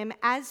Abraham,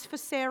 as for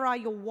Sarai,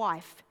 your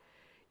wife,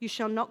 you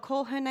shall not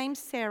call her name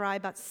Sarai,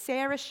 but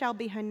Sarah shall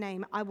be her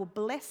name. I will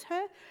bless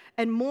her,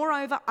 and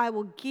moreover, I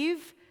will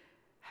give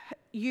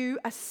you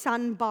a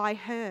son by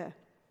her.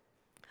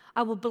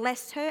 I will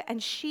bless her,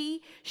 and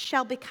she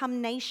shall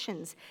become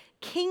nations.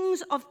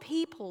 Kings of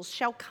peoples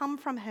shall come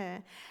from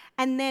her.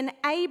 And then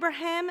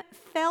Abraham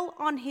fell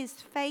on his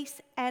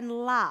face and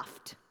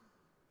laughed.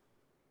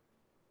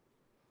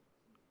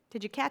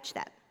 Did you catch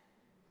that?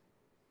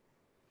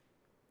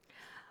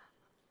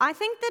 I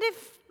think that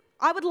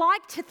I would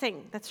like to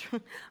think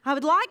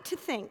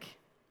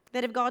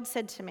that if God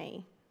said to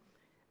me,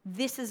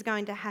 this is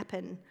going to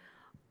happen,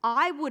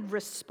 I would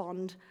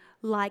respond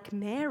like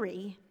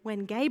Mary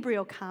when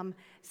Gabriel come,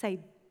 say,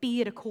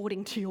 be it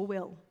according to your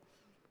will.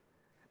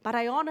 But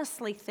I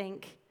honestly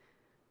think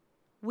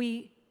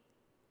we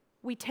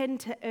tend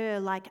to err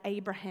like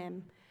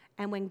Abraham,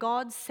 and when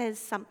God says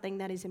something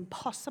that is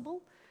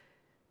impossible,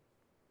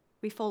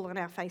 we fall on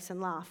our face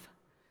and laugh.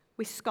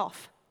 We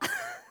scoff.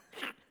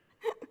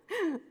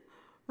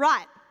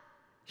 Right,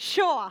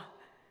 sure.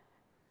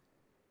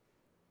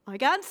 I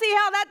can't see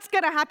how that's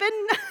going to happen.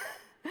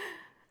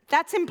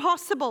 That's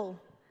impossible.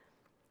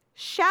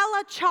 Shall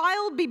a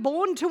child be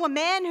born to a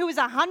man who is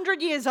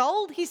 100 years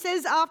old? He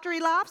says after he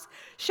laughs.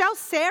 Shall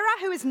Sarah,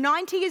 who is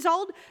 90 years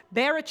old,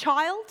 bear a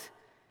child?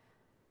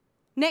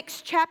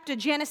 Next chapter,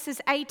 Genesis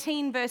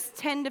 18, verse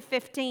 10 to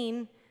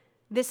 15.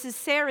 This is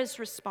Sarah's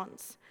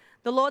response.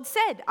 The Lord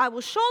said, I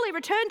will surely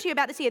return to you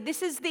about this year.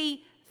 This is the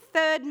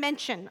third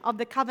mention of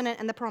the covenant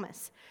and the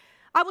promise.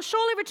 I will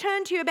surely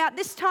return to you about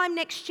this time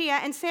next year,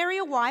 and Sarah,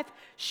 your wife,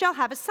 shall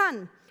have a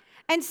son.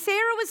 And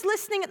Sarah was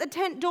listening at the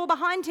tent door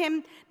behind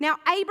him. Now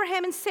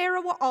Abraham and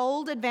Sarah were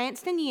old,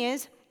 advanced in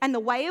years, and the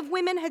way of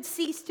women had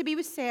ceased to be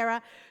with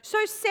Sarah.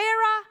 So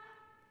Sarah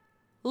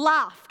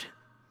laughed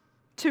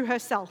to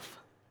herself.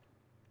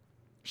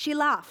 She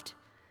laughed.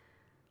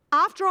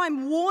 After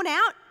I'm worn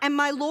out and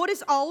my Lord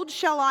is old,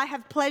 shall I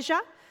have pleasure?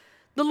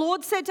 The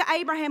Lord said to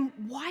Abraham,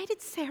 why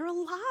did Sarah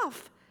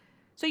laugh?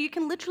 So you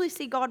can literally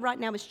see God right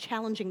now is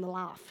challenging the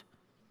laugh.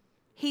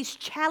 He's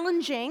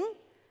challenging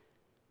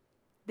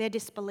their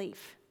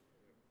disbelief.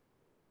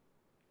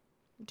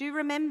 Do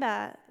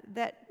remember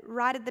that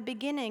right at the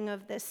beginning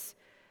of this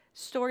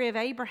story of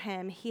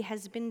Abraham, he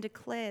has been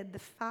declared the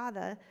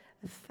father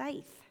of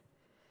faith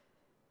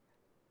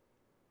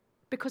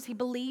because he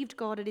believed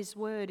God at his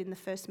word in the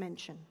first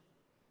mention.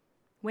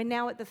 We're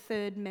now at the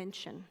third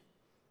mention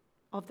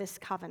of this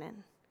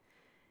covenant.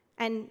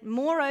 And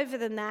moreover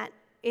than that,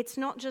 it's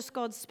not just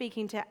God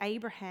speaking to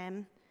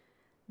Abraham.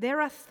 There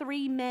are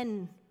three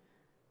men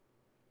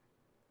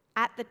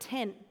at the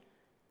tent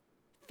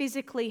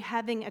physically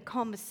having a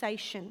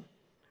conversation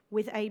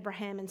with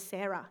Abraham and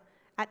Sarah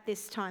at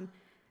this time.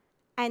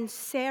 And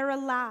Sarah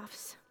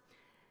laughs.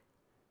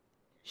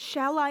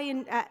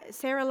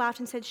 Sarah laughed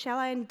and said, shall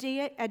I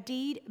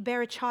indeed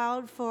bear a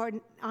child, for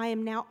I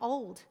am now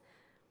old?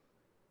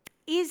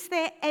 Is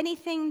there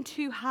anything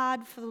too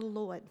hard for the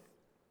Lord?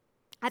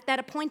 At that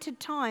appointed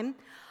time,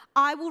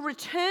 I will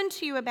return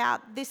to you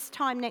about this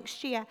time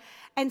next year,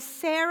 and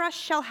Sarah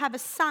shall have a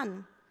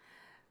son.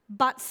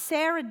 But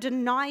Sarah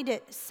denied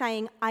it,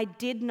 saying, I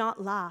did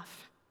not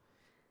laugh,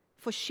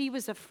 for she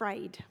was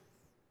afraid.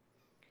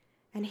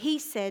 And he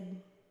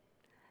said,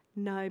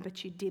 no,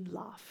 but you did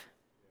laugh.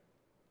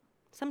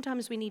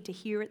 Sometimes we need to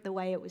hear it the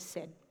way it was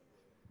said.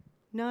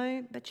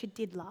 No, but you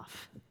did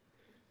laugh.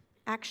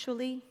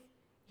 Actually,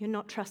 you're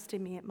not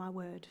trusting me at my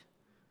word.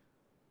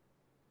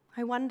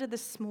 I wonder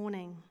this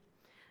morning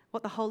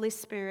what the Holy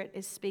Spirit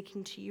is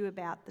speaking to you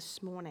about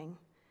this morning,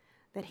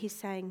 that he's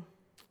saying,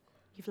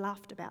 you've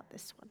laughed about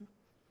this one.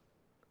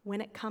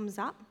 when it comes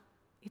up,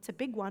 it's a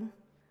big one,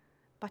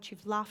 but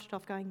you've laughed it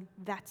off going,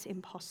 that's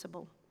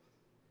impossible.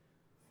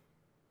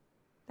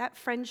 That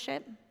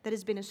friendship that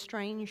has been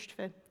estranged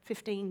for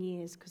 15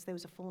 years because there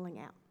was a falling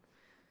out.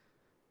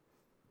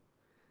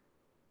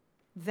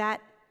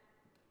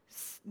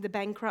 The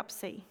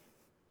bankruptcy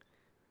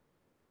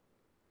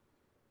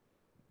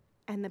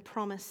and the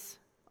promise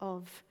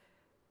of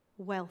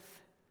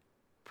wealth,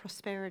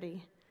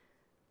 prosperity,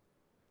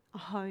 a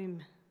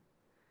home.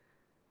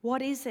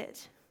 What is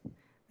it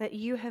that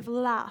you have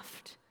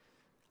laughed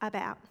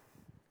about,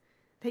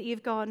 that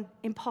you've gone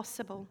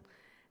impossible?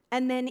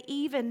 And then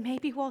even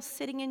maybe while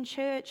sitting in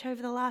church over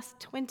the last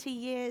 20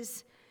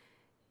 years,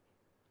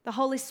 the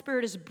Holy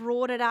Spirit has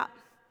brought it up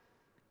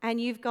and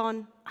you've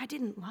gone, I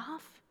didn't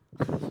laugh.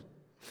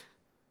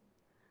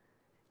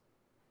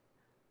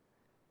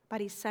 But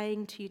he's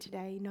saying to you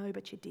today, no,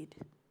 but you did.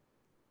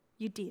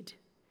 You did.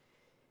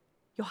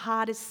 Your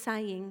heart is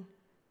saying,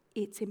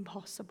 it's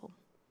impossible.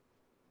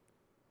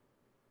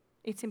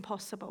 It's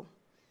impossible.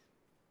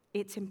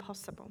 It's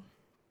impossible.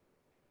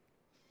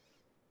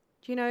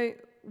 Do you know,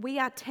 we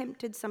are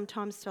tempted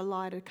sometimes to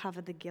lie to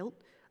cover the guilt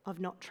of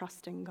not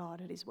trusting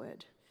God at his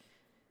word.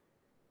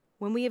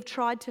 When we have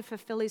tried to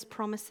fulfill his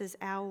promises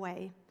our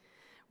way,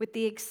 with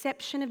the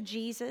exception of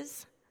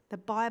Jesus, the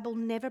Bible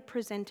never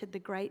presented the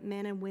great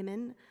men and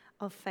women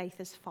of faith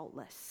as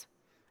faultless.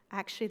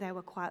 Actually, they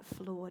were quite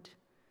flawed.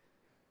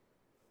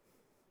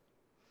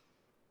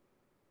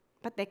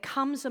 But there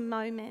comes a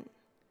moment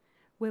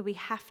where we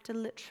have to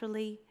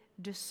literally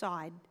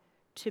decide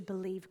to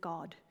believe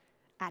God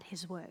at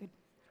his word.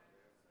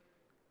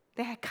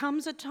 There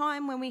comes a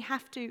time when we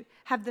have to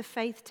have the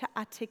faith to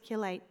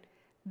articulate,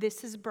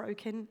 this is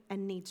broken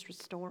and needs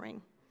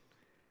restoring.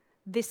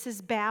 This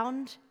is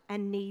bound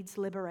and needs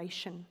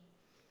liberation.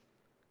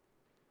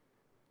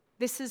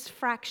 This is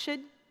fractured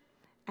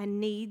and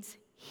needs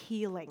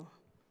healing.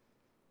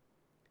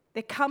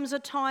 There comes a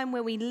time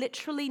where we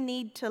literally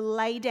need to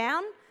lay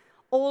down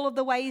all of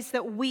the ways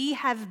that we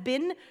have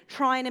been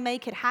trying to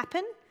make it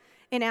happen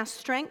in our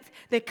strength.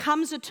 There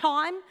comes a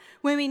time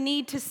when we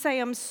need to say,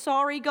 I'm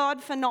sorry,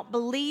 God, for not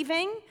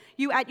believing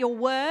you at your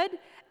word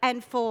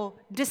and for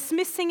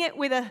dismissing it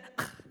with a,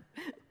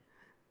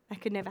 that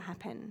could never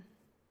happen.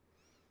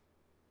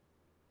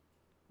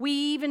 We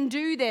even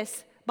do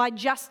this by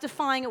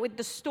justifying it with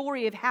the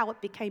story of how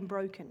it became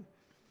broken.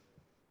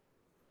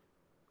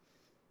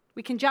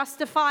 We can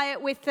justify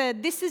it with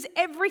this is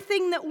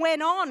everything that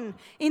went on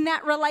in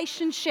that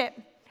relationship.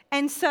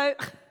 And so,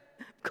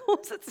 of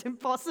course, it's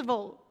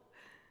impossible.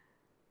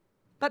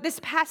 But this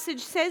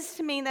passage says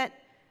to me that,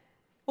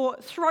 or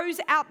throws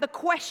out the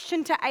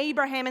question to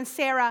Abraham and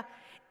Sarah,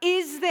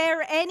 is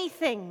there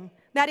anything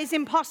that is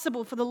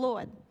impossible for the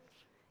Lord?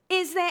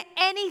 Is there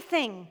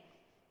anything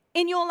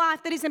in your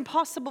life that is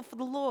impossible for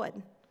the Lord?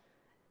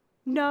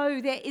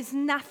 No, there is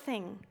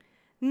nothing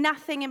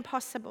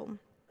impossible.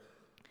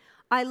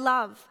 I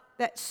love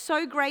that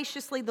so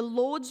graciously the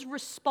Lord's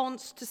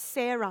response to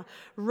Sarah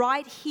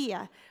right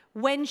here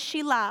when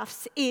she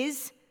laughs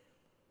is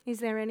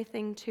there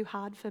anything too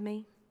hard for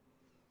me?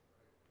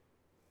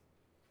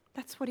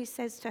 That's what he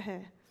says to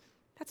her.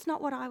 That's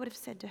not what I would have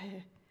said to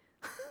her.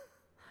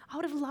 I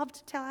would have loved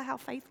to tell her how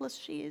faithless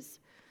she is.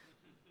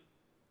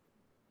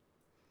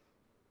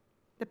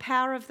 The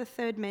power of the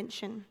third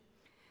mention.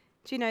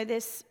 Do you know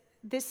this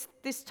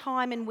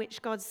time in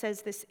which God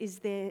says this, is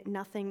there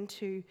nothing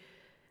too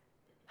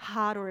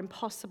hard or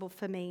impossible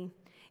for me,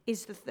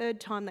 is the third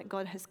time that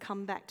God has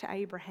come back to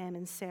Abraham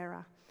and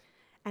Sarah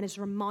and has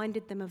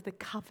reminded them of the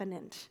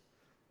covenant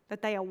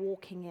that they are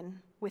walking in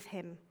with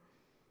him.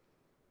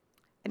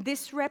 And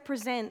this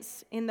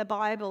represents in the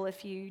Bible,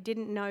 if you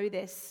didn't know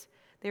this,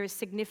 there is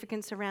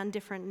significance around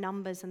different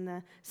numbers, and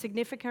the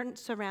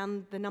significance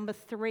around the number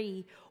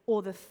 3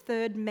 or the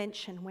third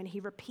mention when he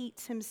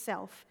repeats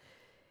himself.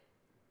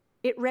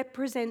 It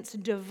represents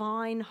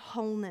divine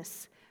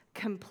wholeness,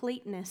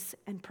 completeness,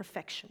 and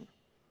perfection.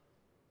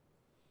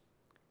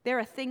 There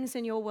are things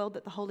in your world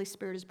that the Holy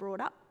Spirit has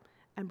brought up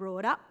and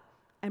brought up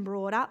and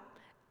brought up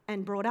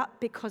and brought up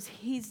because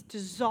his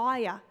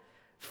desire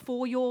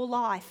for your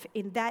life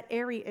in that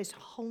area is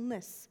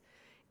wholeness.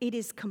 It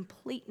is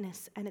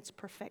completeness and it's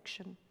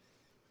perfection.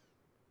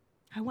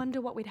 I wonder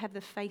what we'd have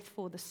the faith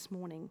for this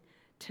morning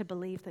to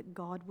believe that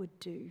God would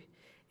do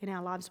in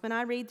our lives. When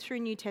I read through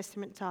New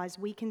Testament eyes,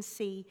 we can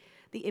see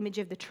the image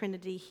of the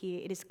Trinity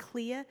here. It is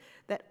clear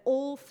that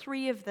all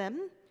 3 of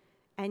them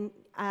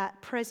are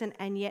present,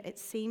 and yet it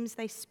seems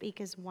they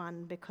speak as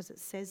one, because it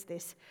says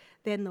this,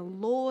 then the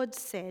Lord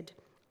said,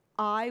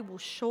 I will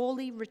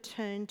surely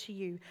return to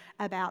you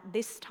about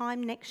this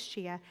time next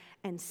year,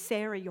 and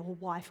Sarah, your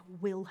wife,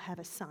 will have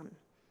a son.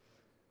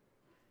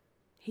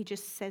 He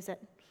just says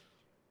it.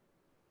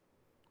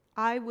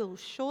 I will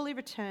surely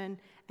return,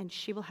 and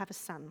she will have a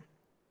son.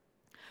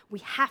 We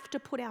have to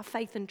put our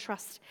faith and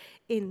trust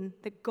in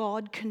that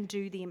God can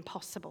do the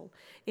impossible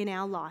in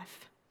our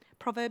life.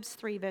 Proverbs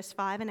 3 verse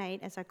 5 and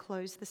 8, as I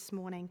close this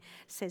morning,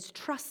 says,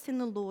 trust in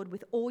the Lord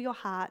with all your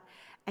heart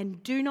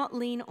and do not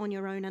lean on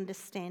your own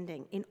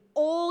understanding. In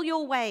all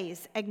your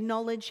ways,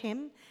 acknowledge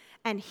him,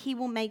 and he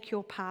will make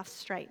your path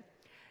straight.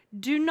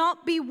 Do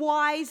not be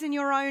wise in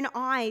your own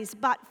eyes,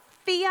 but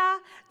fear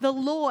the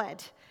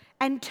Lord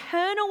and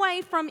turn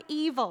away from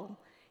evil.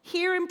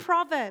 Here in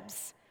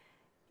Proverbs,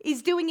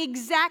 he's doing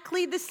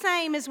exactly the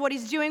same as what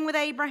he's doing with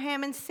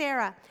Abraham and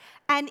Sarah.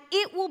 And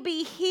it will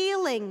be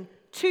healing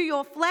to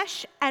your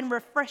flesh and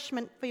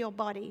refreshment for your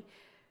body.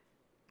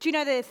 Do you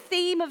know the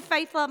theme of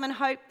Faith, Love and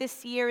Hope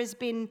this year has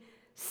been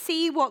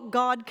see what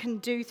God can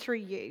do through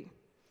you.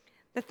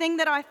 The thing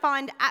that I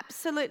find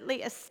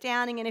absolutely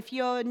astounding, and if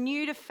you're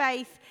new to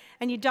faith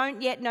and you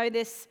don't yet know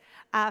this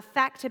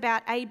fact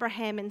about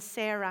Abraham and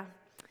Sarah,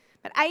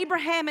 but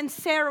Abraham and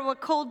Sarah were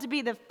called to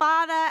be the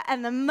father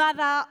and the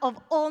mother of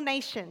all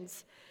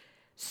nations.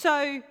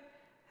 So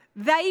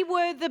they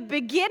were the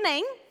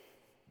beginning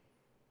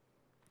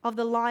of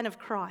the line of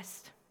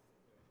Christ.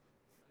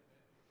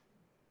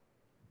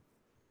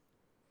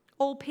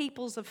 All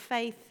peoples of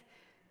faith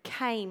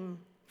came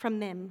from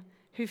them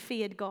who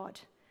feared God.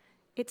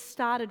 It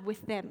started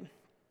with them.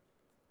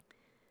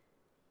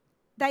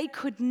 They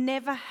could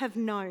never have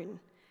known,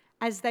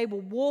 as they were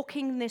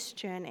walking this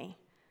journey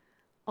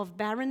of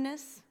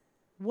barrenness,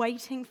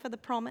 waiting for the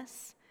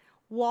promise,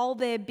 while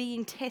they're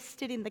being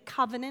tested in the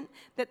covenant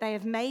that they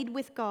have made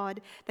with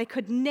God, they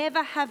could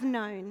never have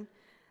known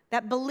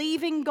that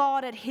believing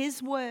God at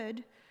his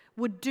word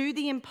would do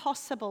the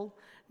impossible,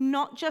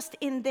 not just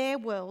in their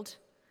world,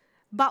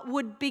 but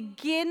would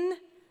begin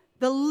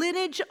the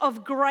lineage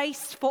of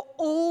grace for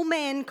all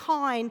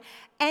mankind,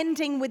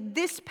 ending with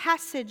this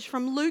passage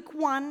from Luke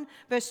 1,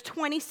 verse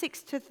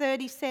 26 to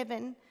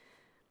 37,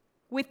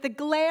 with the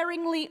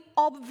glaringly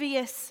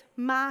obvious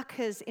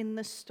markers in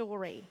the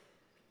story.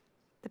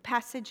 The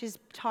passage is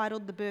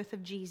titled The Birth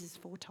of Jesus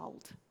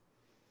Foretold.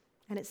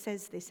 And it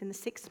says this: in the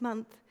 6th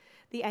month,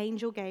 the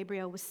angel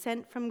Gabriel was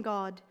sent from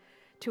God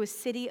to a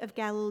city of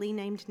Galilee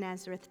named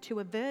Nazareth,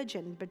 to a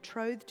virgin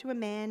betrothed to a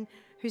man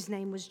whose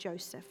name was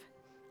Joseph,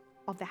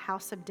 of the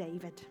house of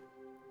David.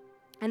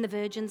 And the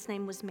virgin's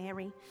name was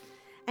Mary.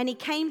 And he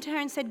came to her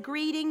and said,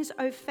 "Greetings,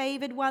 O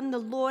favored one, the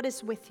Lord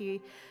is with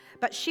you."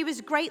 But she was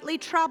greatly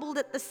troubled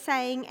at the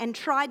saying and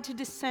tried to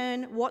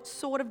discern what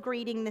sort of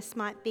greeting this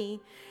might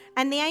be.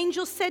 And the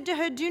angel said to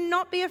her, "Do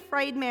not be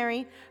afraid,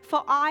 Mary,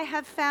 for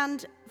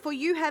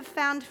you have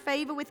found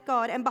favor with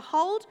God. And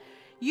behold,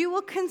 you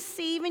will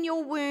conceive in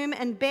your womb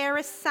and bear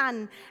a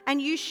son,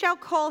 and you shall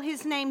call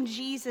his name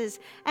Jesus.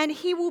 And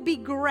he will be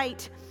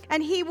great,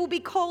 and he will be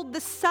called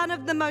the Son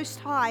of the Most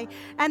High.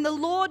 And the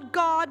Lord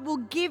God will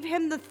give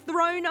him the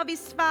throne of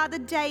his father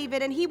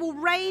David, and he will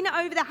reign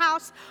over the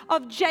house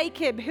of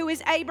Jacob, who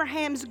is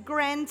Abraham's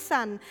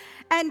grandson.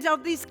 And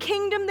of his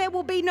kingdom there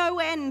will be no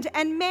end."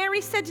 And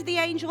Mary said to the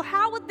angel,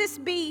 "How would this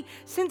be,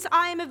 since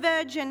I am a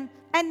virgin?"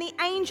 And the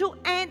angel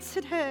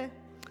answered her,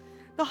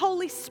 "The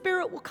Holy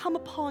Spirit will come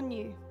upon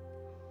you,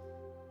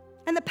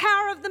 and the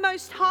power of the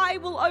Most High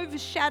will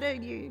overshadow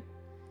you."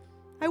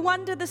 I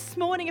wonder this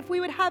morning if we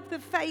would have the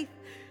faith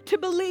to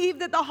believe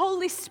that the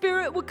Holy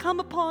Spirit would come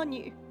upon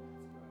you,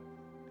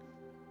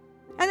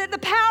 and that the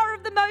power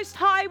of the Most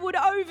High would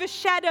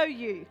overshadow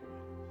you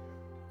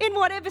in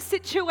whatever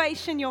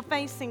situation you're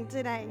facing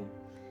today.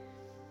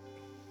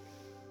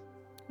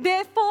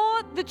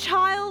 Therefore, the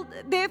child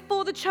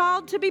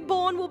to be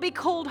born will be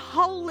called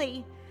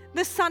Holy,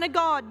 the Son of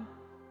God.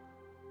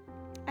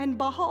 And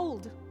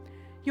behold,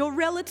 your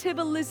relative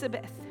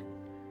Elizabeth,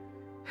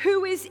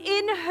 who is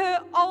in her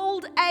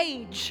old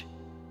age,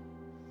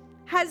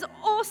 has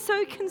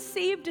also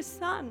conceived a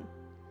son.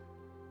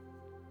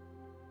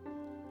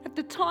 At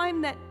the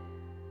time that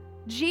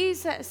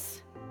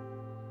Jesus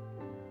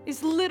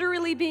is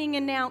literally being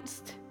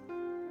announced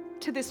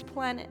to this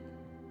planet,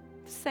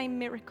 the same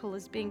miracle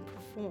is being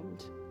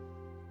performed.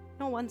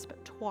 Not once,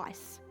 but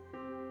twice.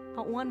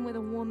 But one with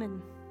a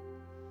woman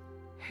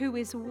who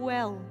is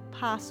well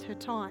past her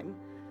time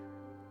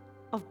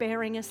of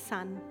bearing a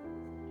son.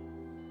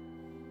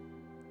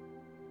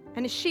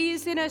 And she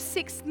is in her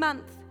 6th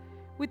month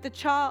with the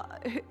child,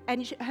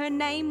 and her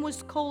name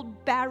was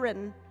called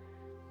barren.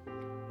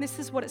 This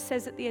is what it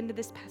says at the end of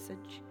this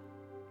passage: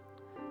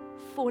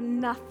 "For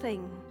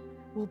nothing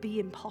will be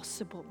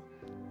impossible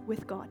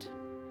with God."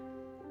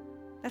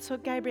 That's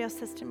what Gabriel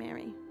says to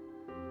Mary.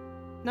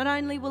 Not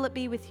only will it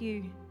be with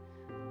you,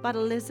 but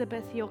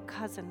Elizabeth, your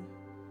cousin,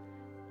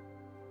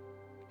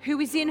 who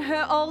is in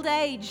her old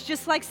age,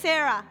 just like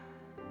Sarah.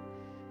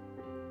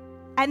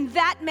 And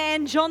that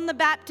man, John the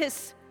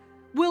Baptist,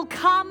 will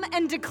come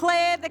and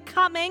declare the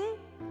coming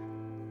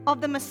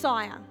of the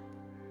Messiah,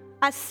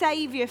 a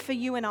Savior for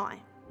you and I.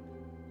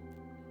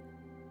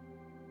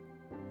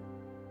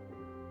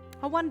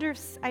 I wonder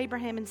if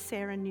Abraham and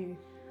Sarah knew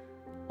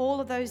all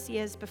of those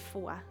years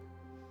before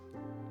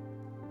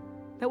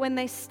that when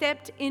they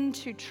stepped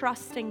into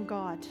trusting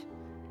God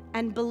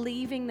and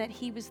believing that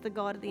He was the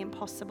God of the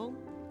impossible,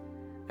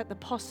 that the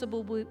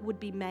possible would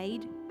be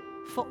made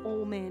for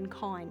all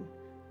mankind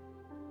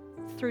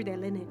through their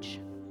lineage.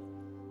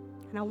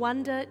 And I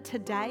wonder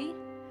today,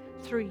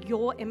 through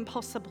your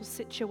impossible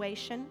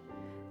situation,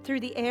 through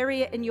the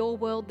area in your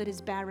world that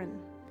is barren.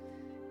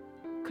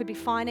 It could be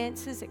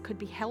finances, it could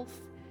be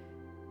health,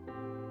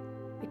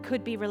 it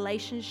could be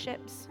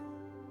relationships.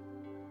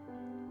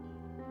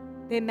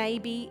 There may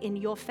be in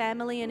your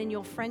family and in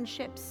your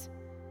friendships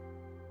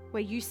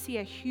where you see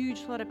a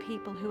huge lot of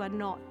people who are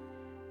not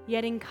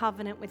yet in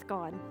covenant with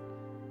God,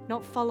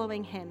 not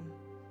following Him.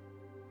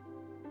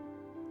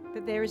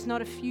 That there is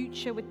not a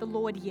future with the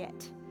Lord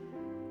yet.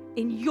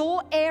 In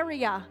your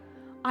area,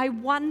 I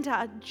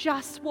wonder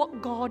just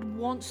what God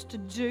wants to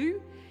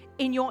do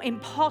in your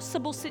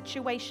impossible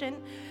situation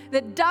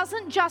that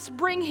doesn't just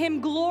bring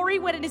Him glory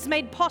when it is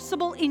made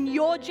possible in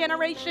your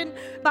generation,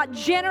 but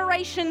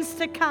generations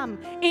to come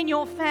in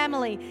your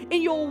family,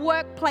 in your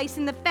workplace,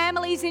 in the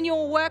families in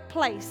your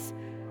workplace.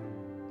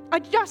 I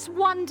just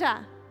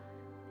wonder,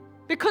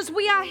 because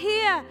we are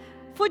here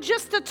for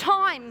just a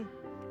time.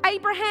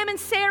 Abraham and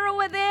Sarah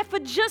were there for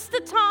just a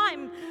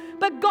time,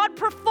 but God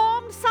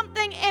performed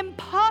something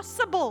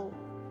impossible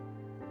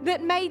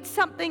that made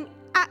something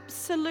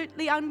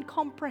absolutely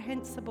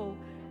incomprehensible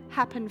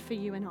happen for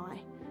you and I,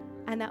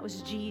 and that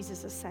was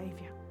Jesus as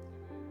Savior.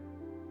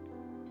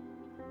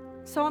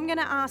 So I'm going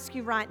to ask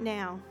you right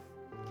now,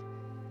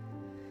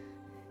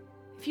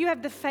 if you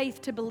have the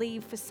faith to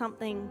believe for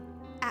something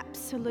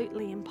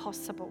absolutely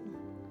impossible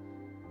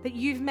that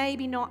you've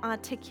maybe not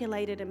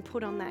articulated and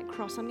put on that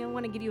cross, I'm going to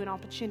want to give you an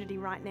opportunity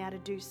right now to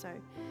do so.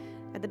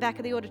 At the back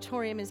of the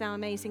auditorium is our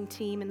amazing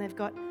team, and they've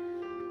got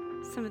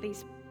some of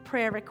these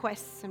prayer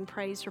requests and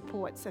praise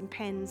reports and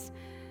pens.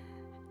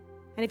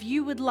 And if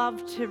you would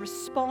love to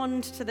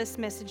respond to this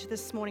message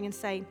this morning and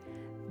say,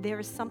 there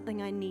is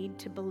something I need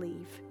to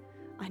believe.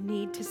 I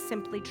need to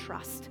simply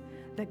trust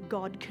that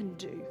God can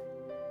do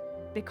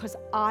because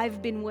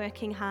I've been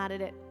working hard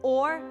at it,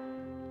 or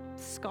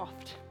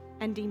scoffed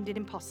and deemed it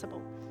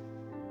impossible.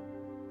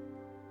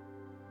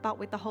 But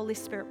with the Holy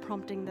Spirit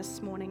prompting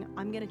this morning,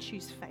 I'm going to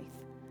choose faith.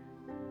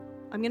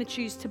 I'm going to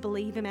choose to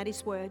believe Him at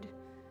His word,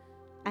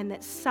 and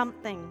that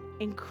something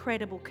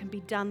incredible can be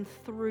done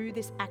through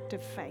this act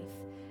of faith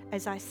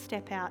as I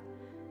step out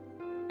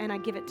and I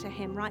give it to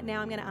Him. Right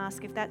now, I'm going to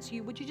ask, if that's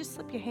you, would you just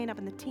slip your hand up,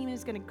 and the team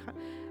is going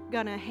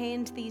to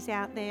hand these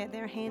out there.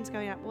 There are hands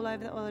going up all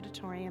over the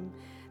auditorium.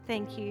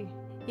 Thank you.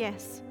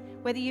 Yes.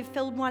 Whether you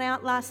filled one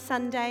out last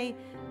Sunday,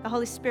 the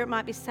Holy Spirit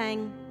might be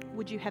saying,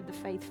 would you have the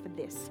faith for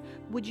this?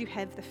 Would you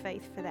have the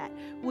faith for that?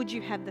 Would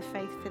you have the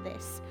faith for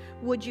this?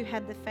 Would you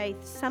have the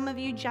faith? Some of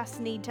you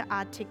just need to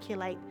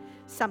articulate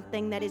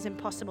something that is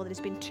impossible, that has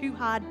been too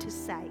hard to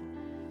say.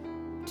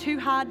 Too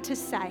hard to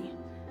say.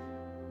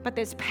 But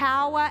there's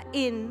power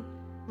in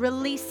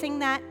releasing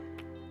that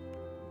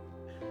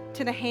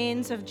to the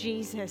hands of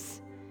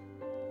Jesus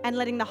and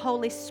letting the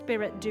Holy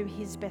Spirit do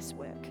His best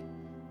work.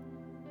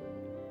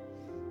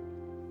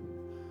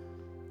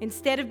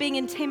 Instead of being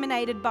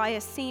intimidated by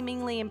a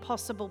seemingly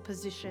impossible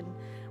position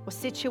or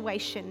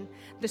situation,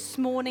 this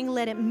morning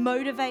let it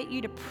motivate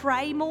you to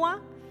pray more,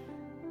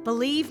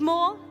 believe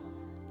more,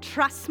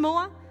 trust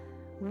more,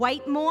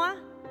 wait more,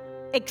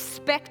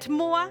 expect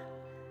more,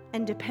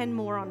 and depend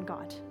more on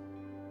God.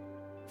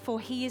 For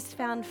He is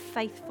found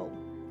faithful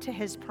to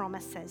His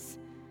promises.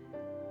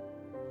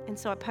 And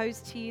so I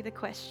pose to you the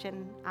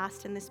question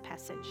asked in this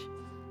passage: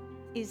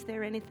 is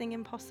there anything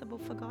impossible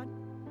for God?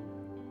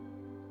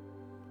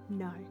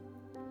 No.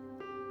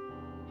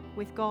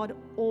 With God,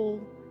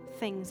 all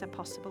things are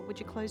possible. Would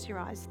you close your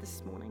eyes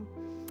this morning?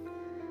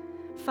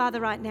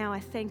 Father, right now, I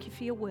thank You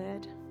for Your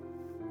word.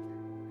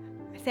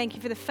 I thank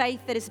You for the faith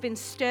that has been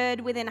stirred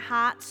within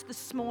hearts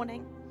this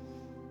morning.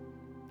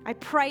 I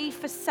pray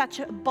for such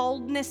a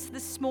boldness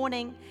this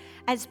morning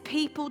as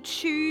people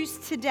choose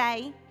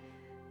today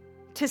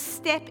to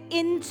step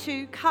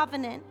into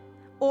covenant,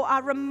 or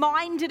are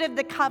reminded of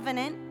the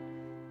covenant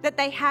that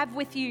they have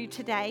with You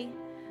today.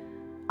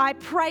 I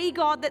pray,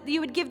 God, that You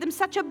would give them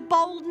such a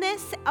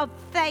boldness of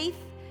faith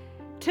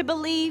to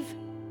believe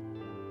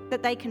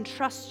that they can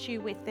trust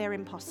You with their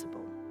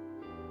impossible.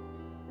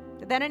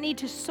 That they don't need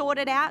to sort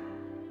it out,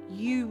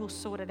 You will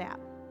sort it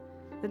out.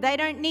 That they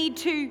don't need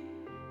to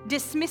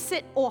dismiss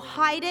it or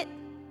hide it,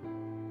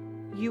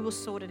 You will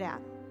sort it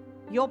out.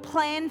 Your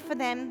plan for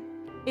them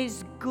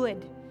is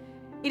good.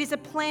 It is a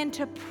plan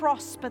to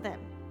prosper them.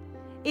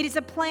 It is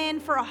a plan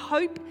for a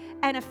hope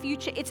and a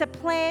future. It's a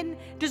plan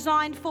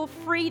designed for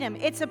freedom.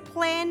 It's a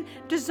plan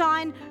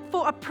designed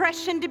for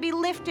oppression to be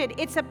lifted.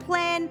 It's a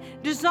plan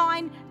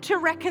designed to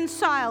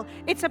reconcile.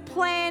 It's a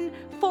plan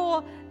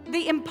for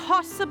the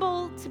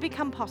impossible to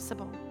become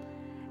possible.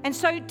 And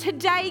so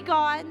today,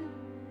 God,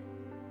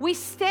 we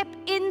step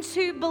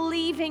into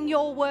believing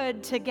Your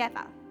word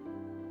together.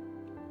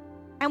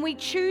 And we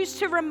choose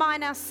to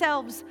remind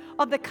ourselves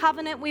of the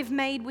covenant we've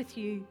made with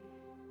You.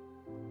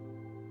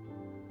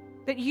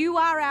 That You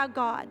are our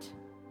God,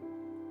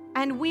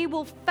 and we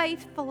will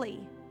faithfully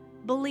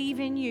believe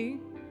in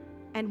You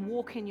and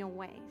walk in Your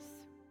ways.